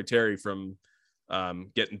like Troy Terry from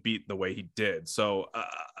getting beat the way he did. So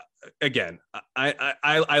again,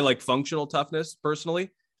 I like functional toughness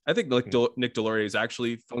personally. I think Nick Deslauriers is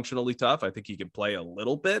actually functionally tough. I think he can play a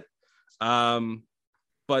little bit.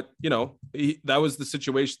 But that was the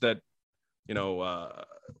situation that,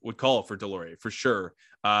 would call for Deslauriers for sure.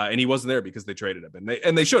 And he wasn't there because they traded him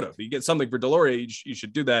and they should have. You get something for Deslauriers, you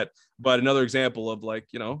should do that. But another example of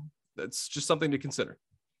that's just something to consider.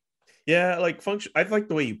 Yeah, like I like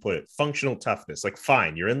the way you put it. Functional toughness. Like,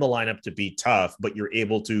 fine, you're in the lineup to be tough, but you're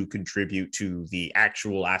able to contribute to the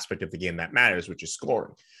actual aspect of the game that matters, which is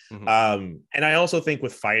scoring. Mm-hmm. And I also think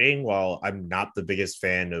with fighting, while I'm not the biggest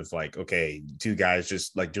fan of like, okay, two guys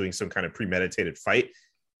just like doing some kind of premeditated fight,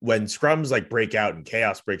 when scrums like break out and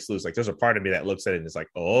chaos breaks loose, like there's a part of me that looks at it and is like,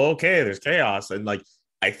 oh, okay, there's chaos. And like,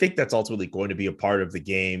 I think that's ultimately going to be a part of the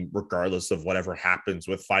game, regardless of whatever happens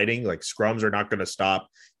with fighting. Like, scrums are not going to stop,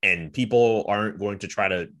 and people aren't going to try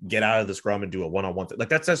to get out of the scrum and do a one-on-one thing. Like,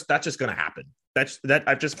 that's just going to happen. That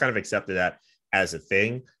I've just kind of accepted that as a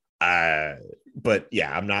thing. But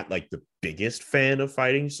yeah, I'm not like the biggest fan of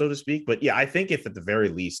fighting, so to speak. But yeah, I think if at the very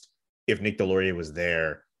least, if Nick Deslauriers was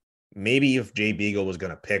there, maybe if Jay Beagle was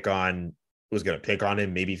going to pick on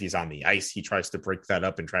him, maybe if he's on the ice, he tries to break that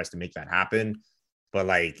up and tries to make that happen. But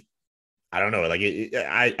like, I don't know, like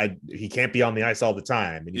he can't be on the ice all the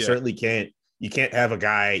time, and you certainly can't. You can't have a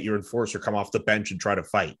guy, your enforcer, come off the bench and try to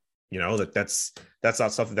fight. That's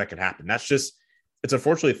not something that can happen. It's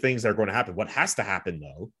unfortunately things that are going to happen. What has to happen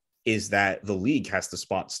though is that the league has to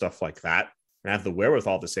spot stuff like that and have the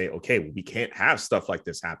wherewithal to say, okay, well, we can't have stuff like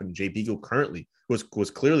this happen. Jay Beagle currently was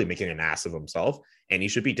clearly making an ass of himself, and he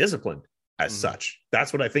should be disciplined as such.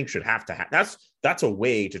 That's what I think should have to happen. That's a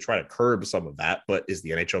way to try to curb some of that. But is the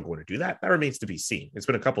NHL going to do that? That remains to be seen. It's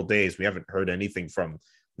been a couple of days. We haven't heard anything from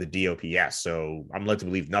the DOPS, so I'm led to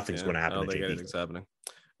believe nothing's going to happen. I don't think anything's happening.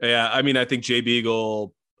 Yeah, I mean, I think Jay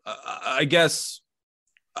Beagle, I guess,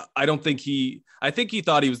 I think he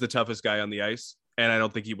thought he was the toughest guy on the ice, and I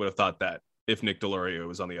don't think he would have thought that if Nick Deslauriers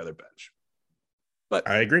was on the other bench. But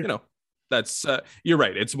I agree. That's you're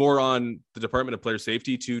right. It's more on the Department of Player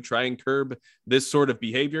Safety to try and curb this sort of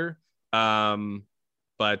behavior.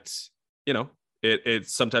 But it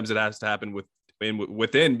sometimes it has to happen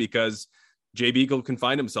within, because Jay Beagle can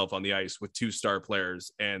find himself on the ice with two star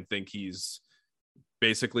players and think he's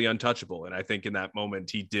basically untouchable. And I think in that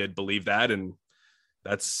moment he did believe that, and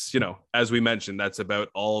that's as we mentioned, that's about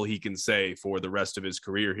all he can say for the rest of his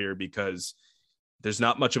career here, because there's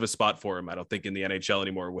not much of a spot for him, I don't think, in the NHL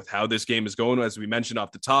anymore with how this game is going. As we mentioned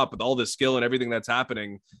off the top, with all this skill and everything that's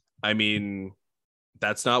happening, I mean,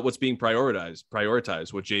 that's not what's being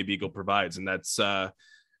prioritized what Jay Beagle provides. And that's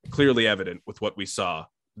clearly evident with what we saw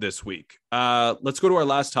this week. Let's go to our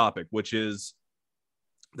last topic, which is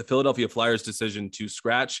the Philadelphia Flyers' decision to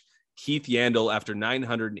scratch Keith Yandle after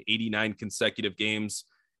 989 consecutive games.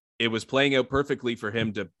 It was playing out perfectly for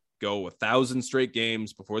him to go 1,000 straight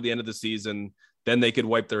games before the end of the season. Then they could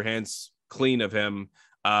wipe their hands clean of him.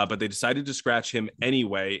 But they decided to scratch him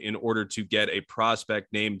anyway in order to get a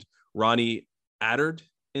prospect named Ronnie Attard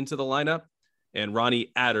into the lineup. And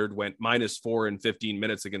Ronnie Attard went -4 in 15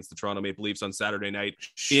 minutes against the Toronto Maple Leafs on Saturday night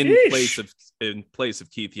in place of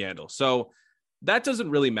Keith Yandle. So that doesn't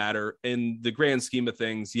really matter in the grand scheme of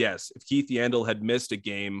things. Yes, if Keith Yandle had missed a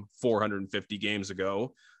game 450 games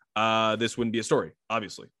ago, this wouldn't be a story,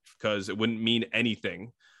 obviously, because it wouldn't mean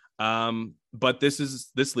anything. But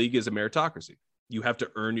this league is a meritocracy. You have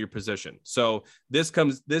to earn your position. So this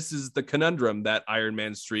is the conundrum that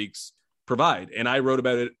Ironman streaks provide. And I wrote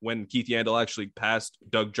about it when Keith Yandle actually passed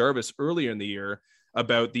Doug Jarvis earlier in the year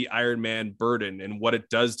about the Ironman burden and what it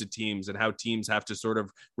does to teams and how teams have to sort of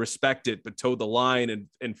respect it, but toe the line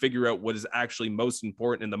and figure out what is actually most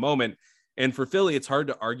important in the moment. And for Philly, it's hard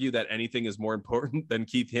to argue that anything is more important than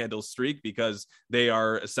Keith Yandle's streak because they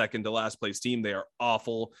are a second to last place team. They are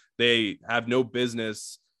awful. They have no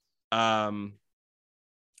business really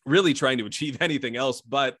trying to achieve anything else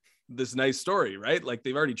but this nice story, right? Like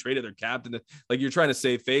they've already traded their captain. Like you're trying to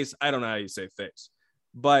save face. I don't know how you save face,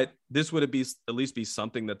 but this would at least be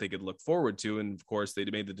something that they could look forward to. And of course they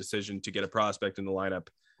made the decision to get a prospect in the lineup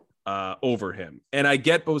over him. And I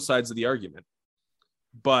get both sides of the argument,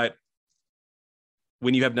 but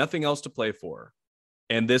when you have nothing else to play for,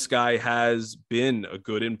 and this guy has been a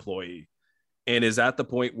good employee and is at the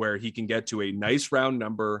point where he can get to a nice round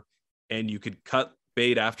number and you could cut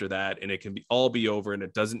bait after that and it can all be over, and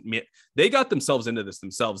it doesn't mean they got themselves into this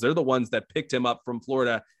themselves. They're the ones that picked him up from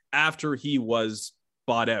Florida after he was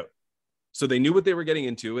bought out. So they knew what they were getting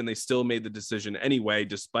into and they still made the decision anyway,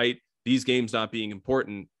 despite these games not being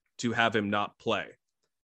important, to have him not play.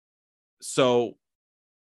 So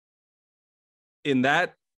in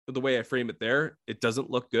that, the way I frame it there, it doesn't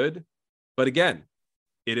look good. But again,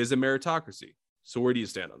 it is a meritocracy. So where do you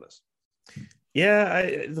stand on this?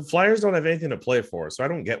 Yeah, the Flyers don't have anything to play for, so I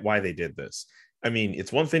don't get why they did this. I mean,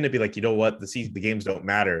 it's one thing to be like, you know what, the games don't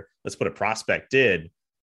matter. Let's put a prospect in.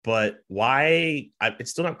 But why? It's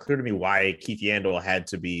still not clear to me why Keith Yandle had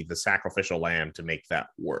to be the sacrificial lamb to make that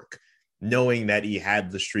work, knowing that he had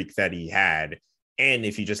the streak that he had. And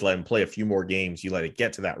if you just let him play a few more games, you let it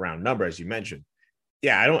get to that round number, as you mentioned.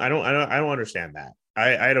 Yeah, I don't understand that.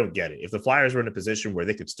 I don't get it. If the Flyers were in a position where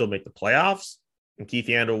they could still make the playoffs and Keith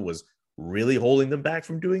Yandle was really holding them back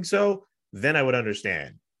from doing so, then I would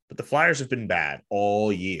understand. But the Flyers have been bad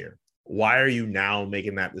all year. Why are you now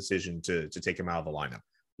making that decision to take him out of the lineup?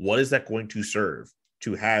 What is that going to serve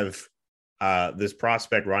to have this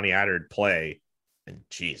prospect Ronnie Attard play? And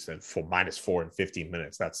geez, for -4 in 15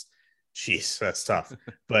 minutes, that's tough.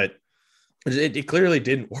 But it clearly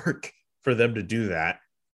didn't work for them to do that.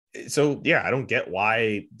 So yeah, I don't get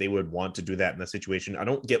why they would want to do that in the situation. I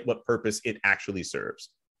don't get what purpose it actually serves.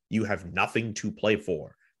 You have nothing to play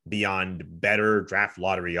for beyond better draft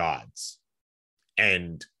lottery odds.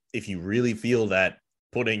 And if you really feel that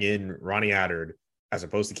putting in Ronnie Attard as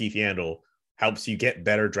opposed to Keith Yandle helps you get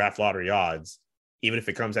better draft lottery odds, even if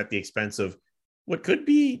it comes at the expense of what could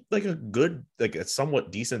be like a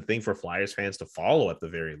somewhat decent thing for Flyers fans to follow at the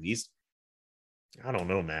very least, I don't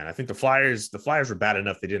know, man. I think the Flyers were bad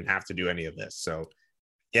enough they didn't have to do any of this. So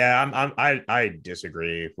yeah, I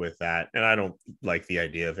disagree with that, and I don't like the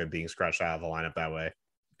idea of him being scratched out of the lineup that way.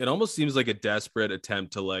 It almost seems like a desperate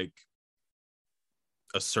attempt to like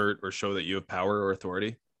assert or show that you have power or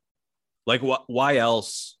authority. Like why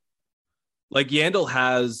else? Like Yandle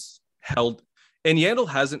has held, and Yandle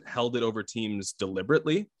hasn't held it over teams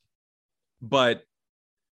deliberately, but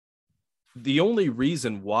the only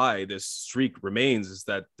reason why this streak remains is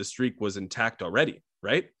that the streak was intact already,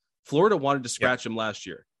 right? Florida wanted to scratch him last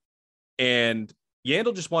year, and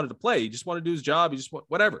Yandle just wanted to play. He just wanted to do his job. He just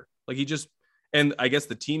whatever. Like and I guess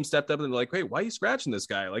the team stepped up and they're like, "Hey, why are you scratching this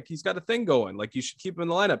guy? Like he's got a thing going. Like you should keep him in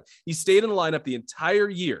the lineup." He stayed in the lineup the entire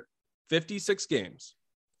year, 56 games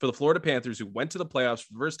for the Florida Panthers, who went to the playoffs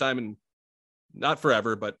for the first time in not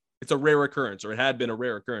forever, but it's a rare occurrence, or it had been a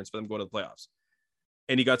rare occurrence for them going to the playoffs.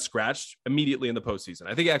 And he got scratched immediately in the postseason.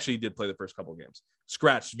 I think he actually did play the first couple of games,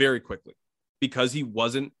 scratched very quickly because he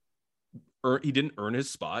didn't earn his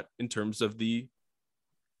spot in terms of he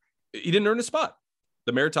didn't earn his spot.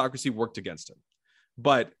 The meritocracy worked against him,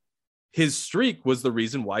 but his streak was the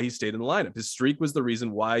reason why he stayed in the lineup. His streak was the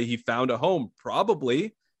reason why he found a home,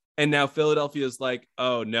 probably. And now Philadelphia is like,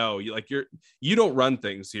 oh no, you don't run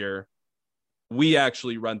things here. We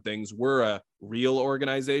actually run things. We're a real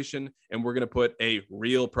organization, and we're going to put a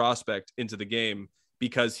real prospect into the game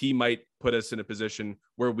because he might put us in a position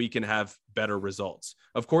where we can have better results.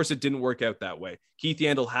 Of course, it didn't work out that way. Keith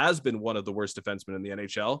Yandle has been one of the worst defensemen in the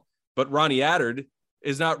NHL, but Ronnie Attard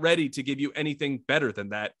is not ready to give you anything better than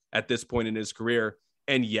that at this point in his career.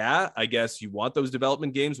 And yeah, I guess you want those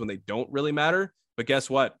development games when they don't really matter, but guess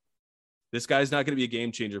what? This guy's not going to be a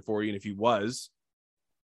game changer for you. And if he was,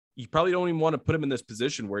 you probably don't even want to put him in this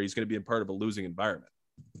position where he's going to be a part of a losing environment.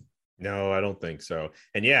 No, I don't think so.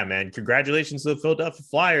 And yeah, man, congratulations to the Philadelphia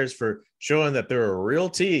Flyers for showing that they're a real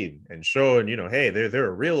team and showing, hey, they're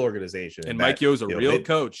a real organization. And Mike Yo's a real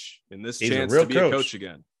coach in this chance to be a coach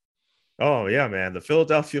again. Oh yeah, man. The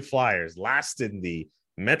Philadelphia Flyers last in the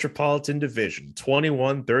Metropolitan Division,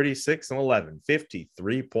 21-36-11,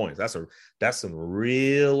 53 points. That's some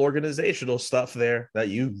real organizational stuff there that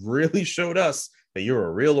you really showed us that you're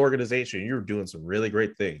a real organization. You're doing some really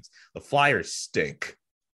great things. The Flyers stink.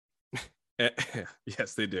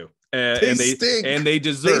 Yes, they do. They stink. And they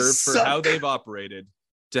deserve for how they've operated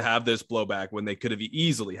to have this blowback when they could have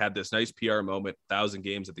easily had this nice PR moment, 1,000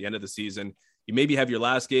 games at the end of the season. You maybe have your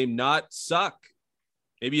last game not suck.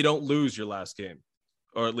 Maybe you don't lose your last game,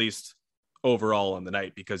 or at least overall on the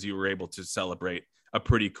night, because you were able to celebrate a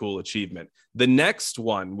pretty cool achievement. The next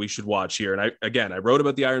one we should watch here, and I wrote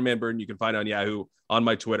about the Ironman burn. You can find it on Yahoo, on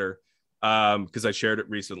my Twitter, because I shared it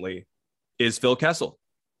recently, is Phil Kessel.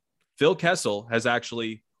 Phil Kessel has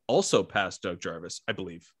actually also passed Doug Jarvis, I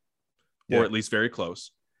believe, or at least very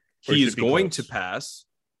close. He is going to pass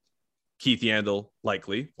Keith Yandel,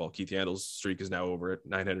 likely. Well, Keith Yandel's streak is now over at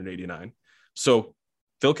 989. So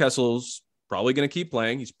Phil Kessel's probably going to keep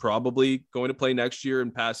playing. He's probably going to play next year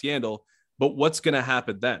and pass Yandel. But what's going to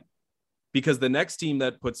happen then? Because the next team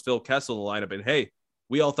that puts Phil Kessel in the lineup, and hey,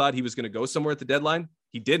 we all thought he was going to go somewhere at the deadline.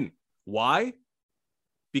 He didn't. Why?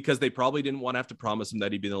 Because they probably didn't want to have to promise him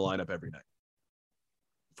that he'd be in the lineup every night.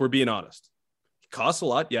 If we're being honest, it costs a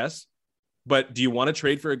lot, yes. But do you want to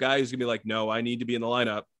trade for a guy who's going to be like, no, I need to be in the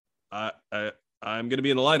lineup. I'm going to be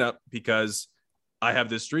in the lineup because I have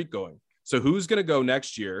this streak going. So who's going to go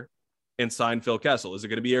next year and sign Phil Kessel? Is it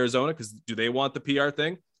going to be Arizona? Because do they want the PR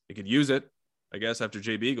thing? They could use it, I guess, after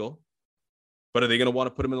Jay Beagle. But are they going to want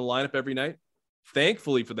to put him in the lineup every night?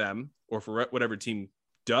 Thankfully for them, or for whatever team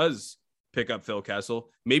does pick up Phil Kessel,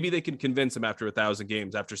 maybe they can convince him after 1,000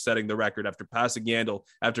 games, after setting the record, after passing Yandel,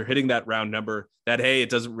 after hitting that round number, that, hey, it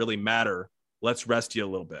doesn't really matter. Let's rest you a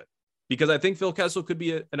little bit. Because I think Phil Kessel could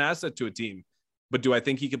be an asset to a team. But do I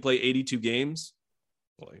think he can play 82 games?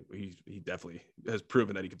 Well, he definitely has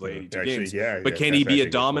proven that he can play 82 games. Yeah, but can he be a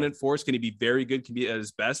dominant force? Can he be very good? Can he be at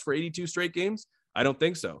his best for 82 straight games? I don't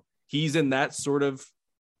think so. He's in that sort of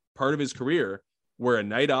part of his career where a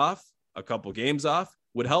night off, a couple games off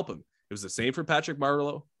would help him. It was the same for Patrick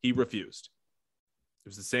Marleau. He refused. It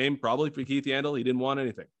was the same probably for Keith Yandel. He didn't want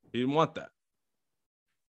anything. He didn't want that.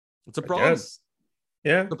 It's a problem.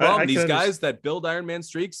 Yeah. The problem, these guys that build Ironman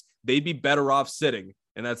streaks, they'd be better off sitting.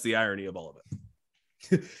 And that's the irony of all of it.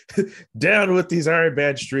 Down with these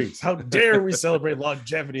Ironman streaks. How dare we celebrate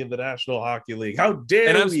longevity in the National Hockey League? How dare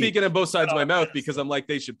And I'm speaking on both sides of my mouth because I'm like,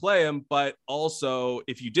 they should play him. But also,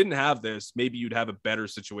 if you didn't have this, maybe you'd have a better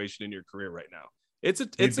situation in your career right now.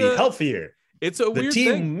 You'd be healthier. It's a weird thing.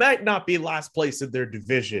 The team might not be last place in their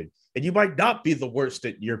division, and you might not be the worst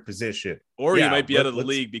at your position. Or you might be out of the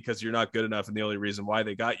league because you're not good enough, and the only reason why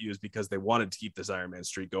they got you is because they wanted to keep this Ironman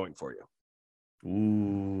streak going for you.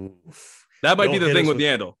 Ooh. That might be the thing with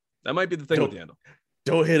Yandel. That might be the thing with Yandel.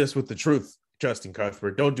 Don't hit us with the truth, Justin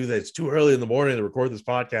Cuthbert. Don't do that. It's too early in the morning to record this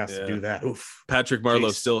podcast to do that. Oof. Patrick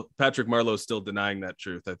Marleau's still denying that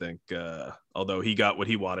truth, I think. Although he got what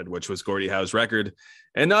he wanted, which was Gordie Howe's record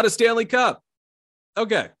and not a Stanley Cup.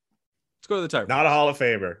 Okay. Let's go to the tire. Not a Hall of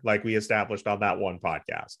Famer, like we established on that one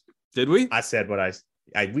podcast. Did we? I said what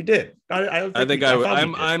we did.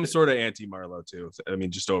 I'm sort of anti Marleau too. I mean,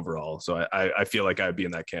 just overall. So I feel like I'd be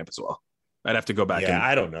in that camp as well. I'd have to go back. Yeah,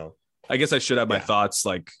 I don't know. I guess I should have my thoughts,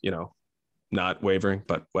 like, not wavering,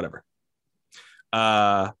 but whatever.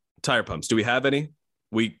 Tire pumps. Do we have any?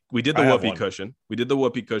 We did the whoopee cushion. We did the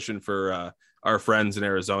whoopee cushion for our friends in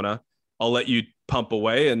Arizona. I'll let you pump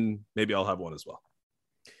away, and maybe I'll have one as well.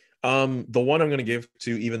 The one I'm going to give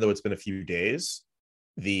to, even though it's been a few days,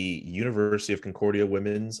 the University of Concordia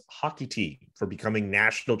women's hockey team for becoming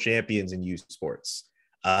national champions in youth sports.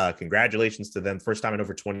 Congratulations to them. First time in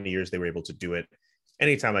over 20 years they were able to do it.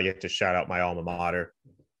 Anytime I get to shout out my alma mater,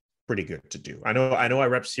 pretty good to do. I know I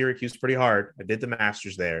rep Syracuse pretty hard. I did the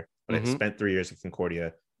master's there, but I spent 3 years at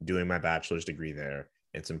Concordia doing my bachelor's degree there.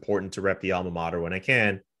 It's important to rep the alma mater when I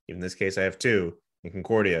can. In this case, I have two in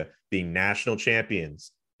Concordia, being national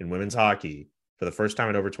champions in women's hockey for the first time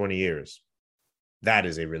in over 20 years. That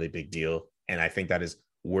is a really big deal. And I think that is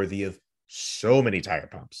worthy of so many tire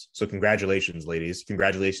pumps. So congratulations, ladies.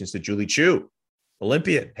 Congratulations to Julie Chu,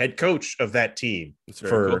 Olympian, head coach of that team,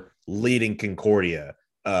 for leading Concordia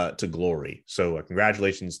to glory. So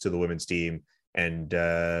congratulations to the women's team, and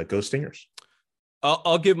go Stingers.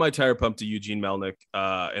 I'll give my tire pump to Eugene Melnyk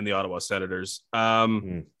and the Ottawa Senators. We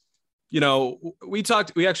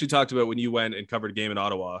actually talked about when you went and covered a game in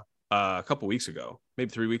Ottawa a couple weeks ago,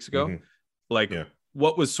 maybe 3 weeks ago,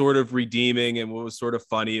 what was sort of redeeming and what was sort of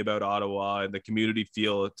funny about Ottawa and the community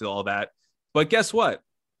feel to all that. But guess what?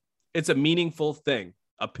 It's a meaningful thing,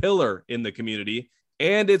 a pillar in the community,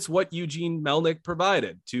 and it's what Eugene Melnyk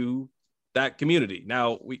provided to that community.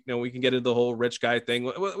 Now, we can get into the whole rich guy thing.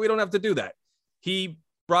 We don't have to do that. He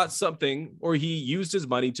brought something, or he used his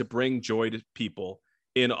money to bring joy to people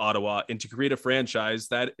in Ottawa and to create a franchise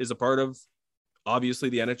that is a part of obviously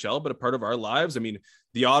the NHL, but a part of our lives. I mean,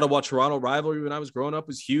 the Ottawa-Toronto rivalry when I was growing up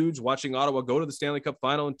was huge. Watching Ottawa go to the Stanley Cup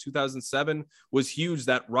final in 2007 was huge.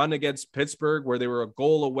 That run against Pittsburgh where they were a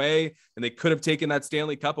goal away and they could have taken that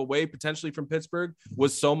Stanley Cup away potentially from Pittsburgh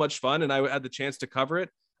was so much fun, and I had the chance to cover it.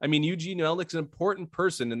 I mean, Eugene Melnyk's an important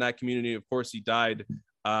person in that community. Of course, he died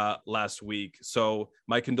last week. So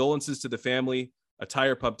my condolences to the family, a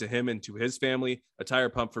tire pump to him and to his family, a tire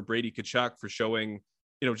pump for Brady Tkachuk for showing,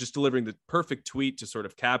 just delivering the perfect tweet to sort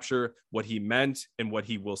of capture what he meant and what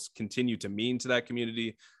he will continue to mean to that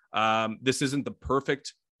community. This isn't the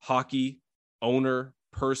perfect hockey owner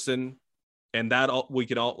person, and that we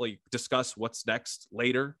could all discuss what's next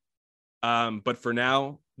later. But for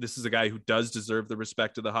now, this is a guy who does deserve the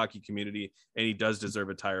respect of the hockey community, and he does deserve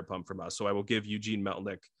a tire pump from us. So I will give Eugene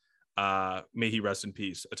Melnyk, may he rest in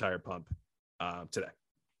peace, a tire pump today.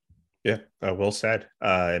 Yeah, well said.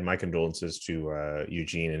 And my condolences to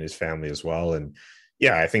Eugene and his family as well. And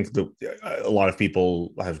yeah, I think a lot of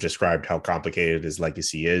people have described how complicated his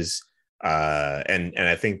legacy is. And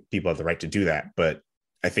I think people have the right to do that. But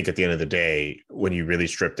I think at the end of the day, when you really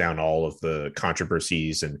strip down all of the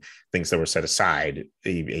controversies and things that were set aside,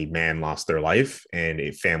 a man lost their life and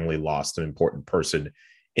a family lost an important person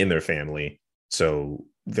in their family. So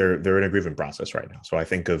they're in a grieving process right now. So I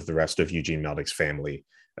think of the rest of Eugene Melnyk's family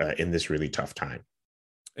in this really tough time.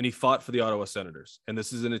 And he fought for the Ottawa Senators. And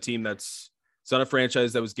this isn't a team it's not a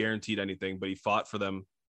franchise that was guaranteed anything, but he fought for them.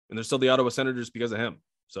 And they're still the Ottawa Senators because of him.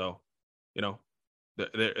 So,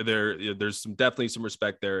 there's definitely some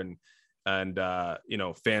respect there. And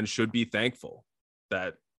fans should be thankful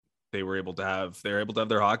that they were able to have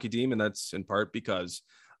their hockey team. And that's in part because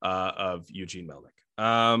of Eugene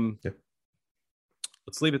Melnyk. Yeah.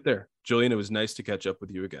 Let's leave it there. Julian, it was nice to catch up with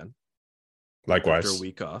you again. Likewise. After a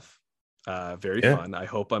week off. Very fun. I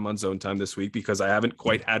hope I'm on zone time this week because I haven't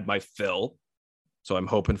quite had my fill. So I'm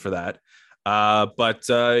hoping for that. But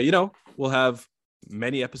we'll have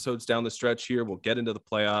many episodes down the stretch here. We'll get into the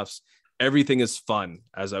playoffs. Everything is fun,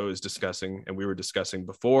 as I was discussing and we were discussing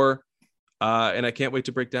before. And I can't wait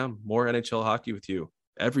to break down more NHL hockey with you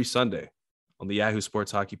every Sunday on the Yahoo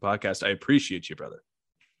Sports Hockey Podcast. I appreciate you, brother.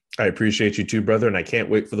 I appreciate you too, brother. And I can't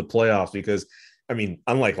wait for the playoffs because,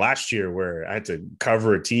 unlike last year where I had to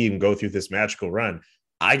cover a team, go through this magical run,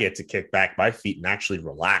 I get to kick back my feet and actually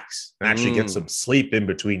relax and actually get some sleep in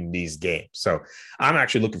between these games. So I'm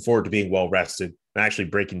actually looking forward to being well rested and actually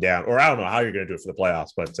breaking down, or I don't know how you're going to do it for the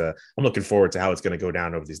playoffs, but I'm looking forward to how it's going to go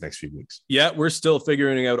down over these next few weeks. Yeah, we're still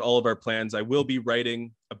figuring out all of our plans. I will be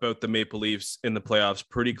writing about the Maple Leafs in the playoffs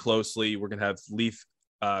pretty closely. We're going to have Leaf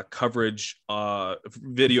coverage,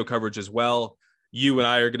 video coverage as well. You and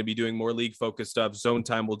I are going to be doing more league-focused stuff. Zone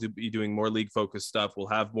Time will be doing more league-focused stuff. We'll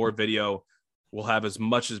have more video. We'll have as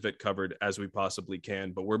much of it covered as we possibly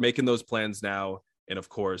can. But we're making those plans now. And, of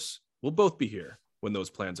course, we'll both be here when those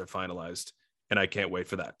plans are finalized. And I can't wait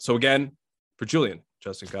for that. So, again, for Julian,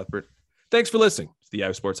 Justin Cuthbert, thanks for listening to the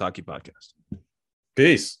Yahoo Sports Hockey Podcast.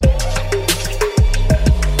 Peace.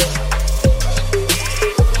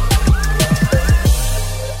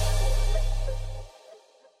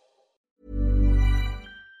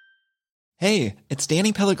 Hey, it's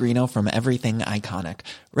Danny Pellegrino from Everything Iconic.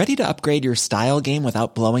 Ready to upgrade your style game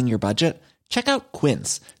without blowing your budget? Check out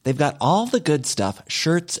Quince. They've got all the good stuff,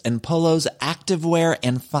 shirts and polos, activewear,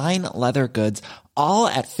 and fine leather goods, all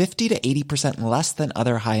at 50 to 80% less than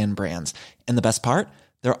other high-end brands. And the best part?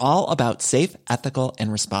 They're all about safe, ethical,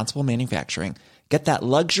 and responsible manufacturing. Get that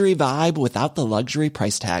luxury vibe without the luxury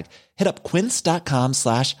price tag. Hit up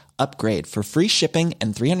quince.com/upgrade for free shipping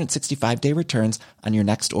and 365-day returns on your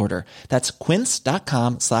next order. That's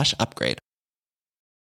quince.com/upgrade.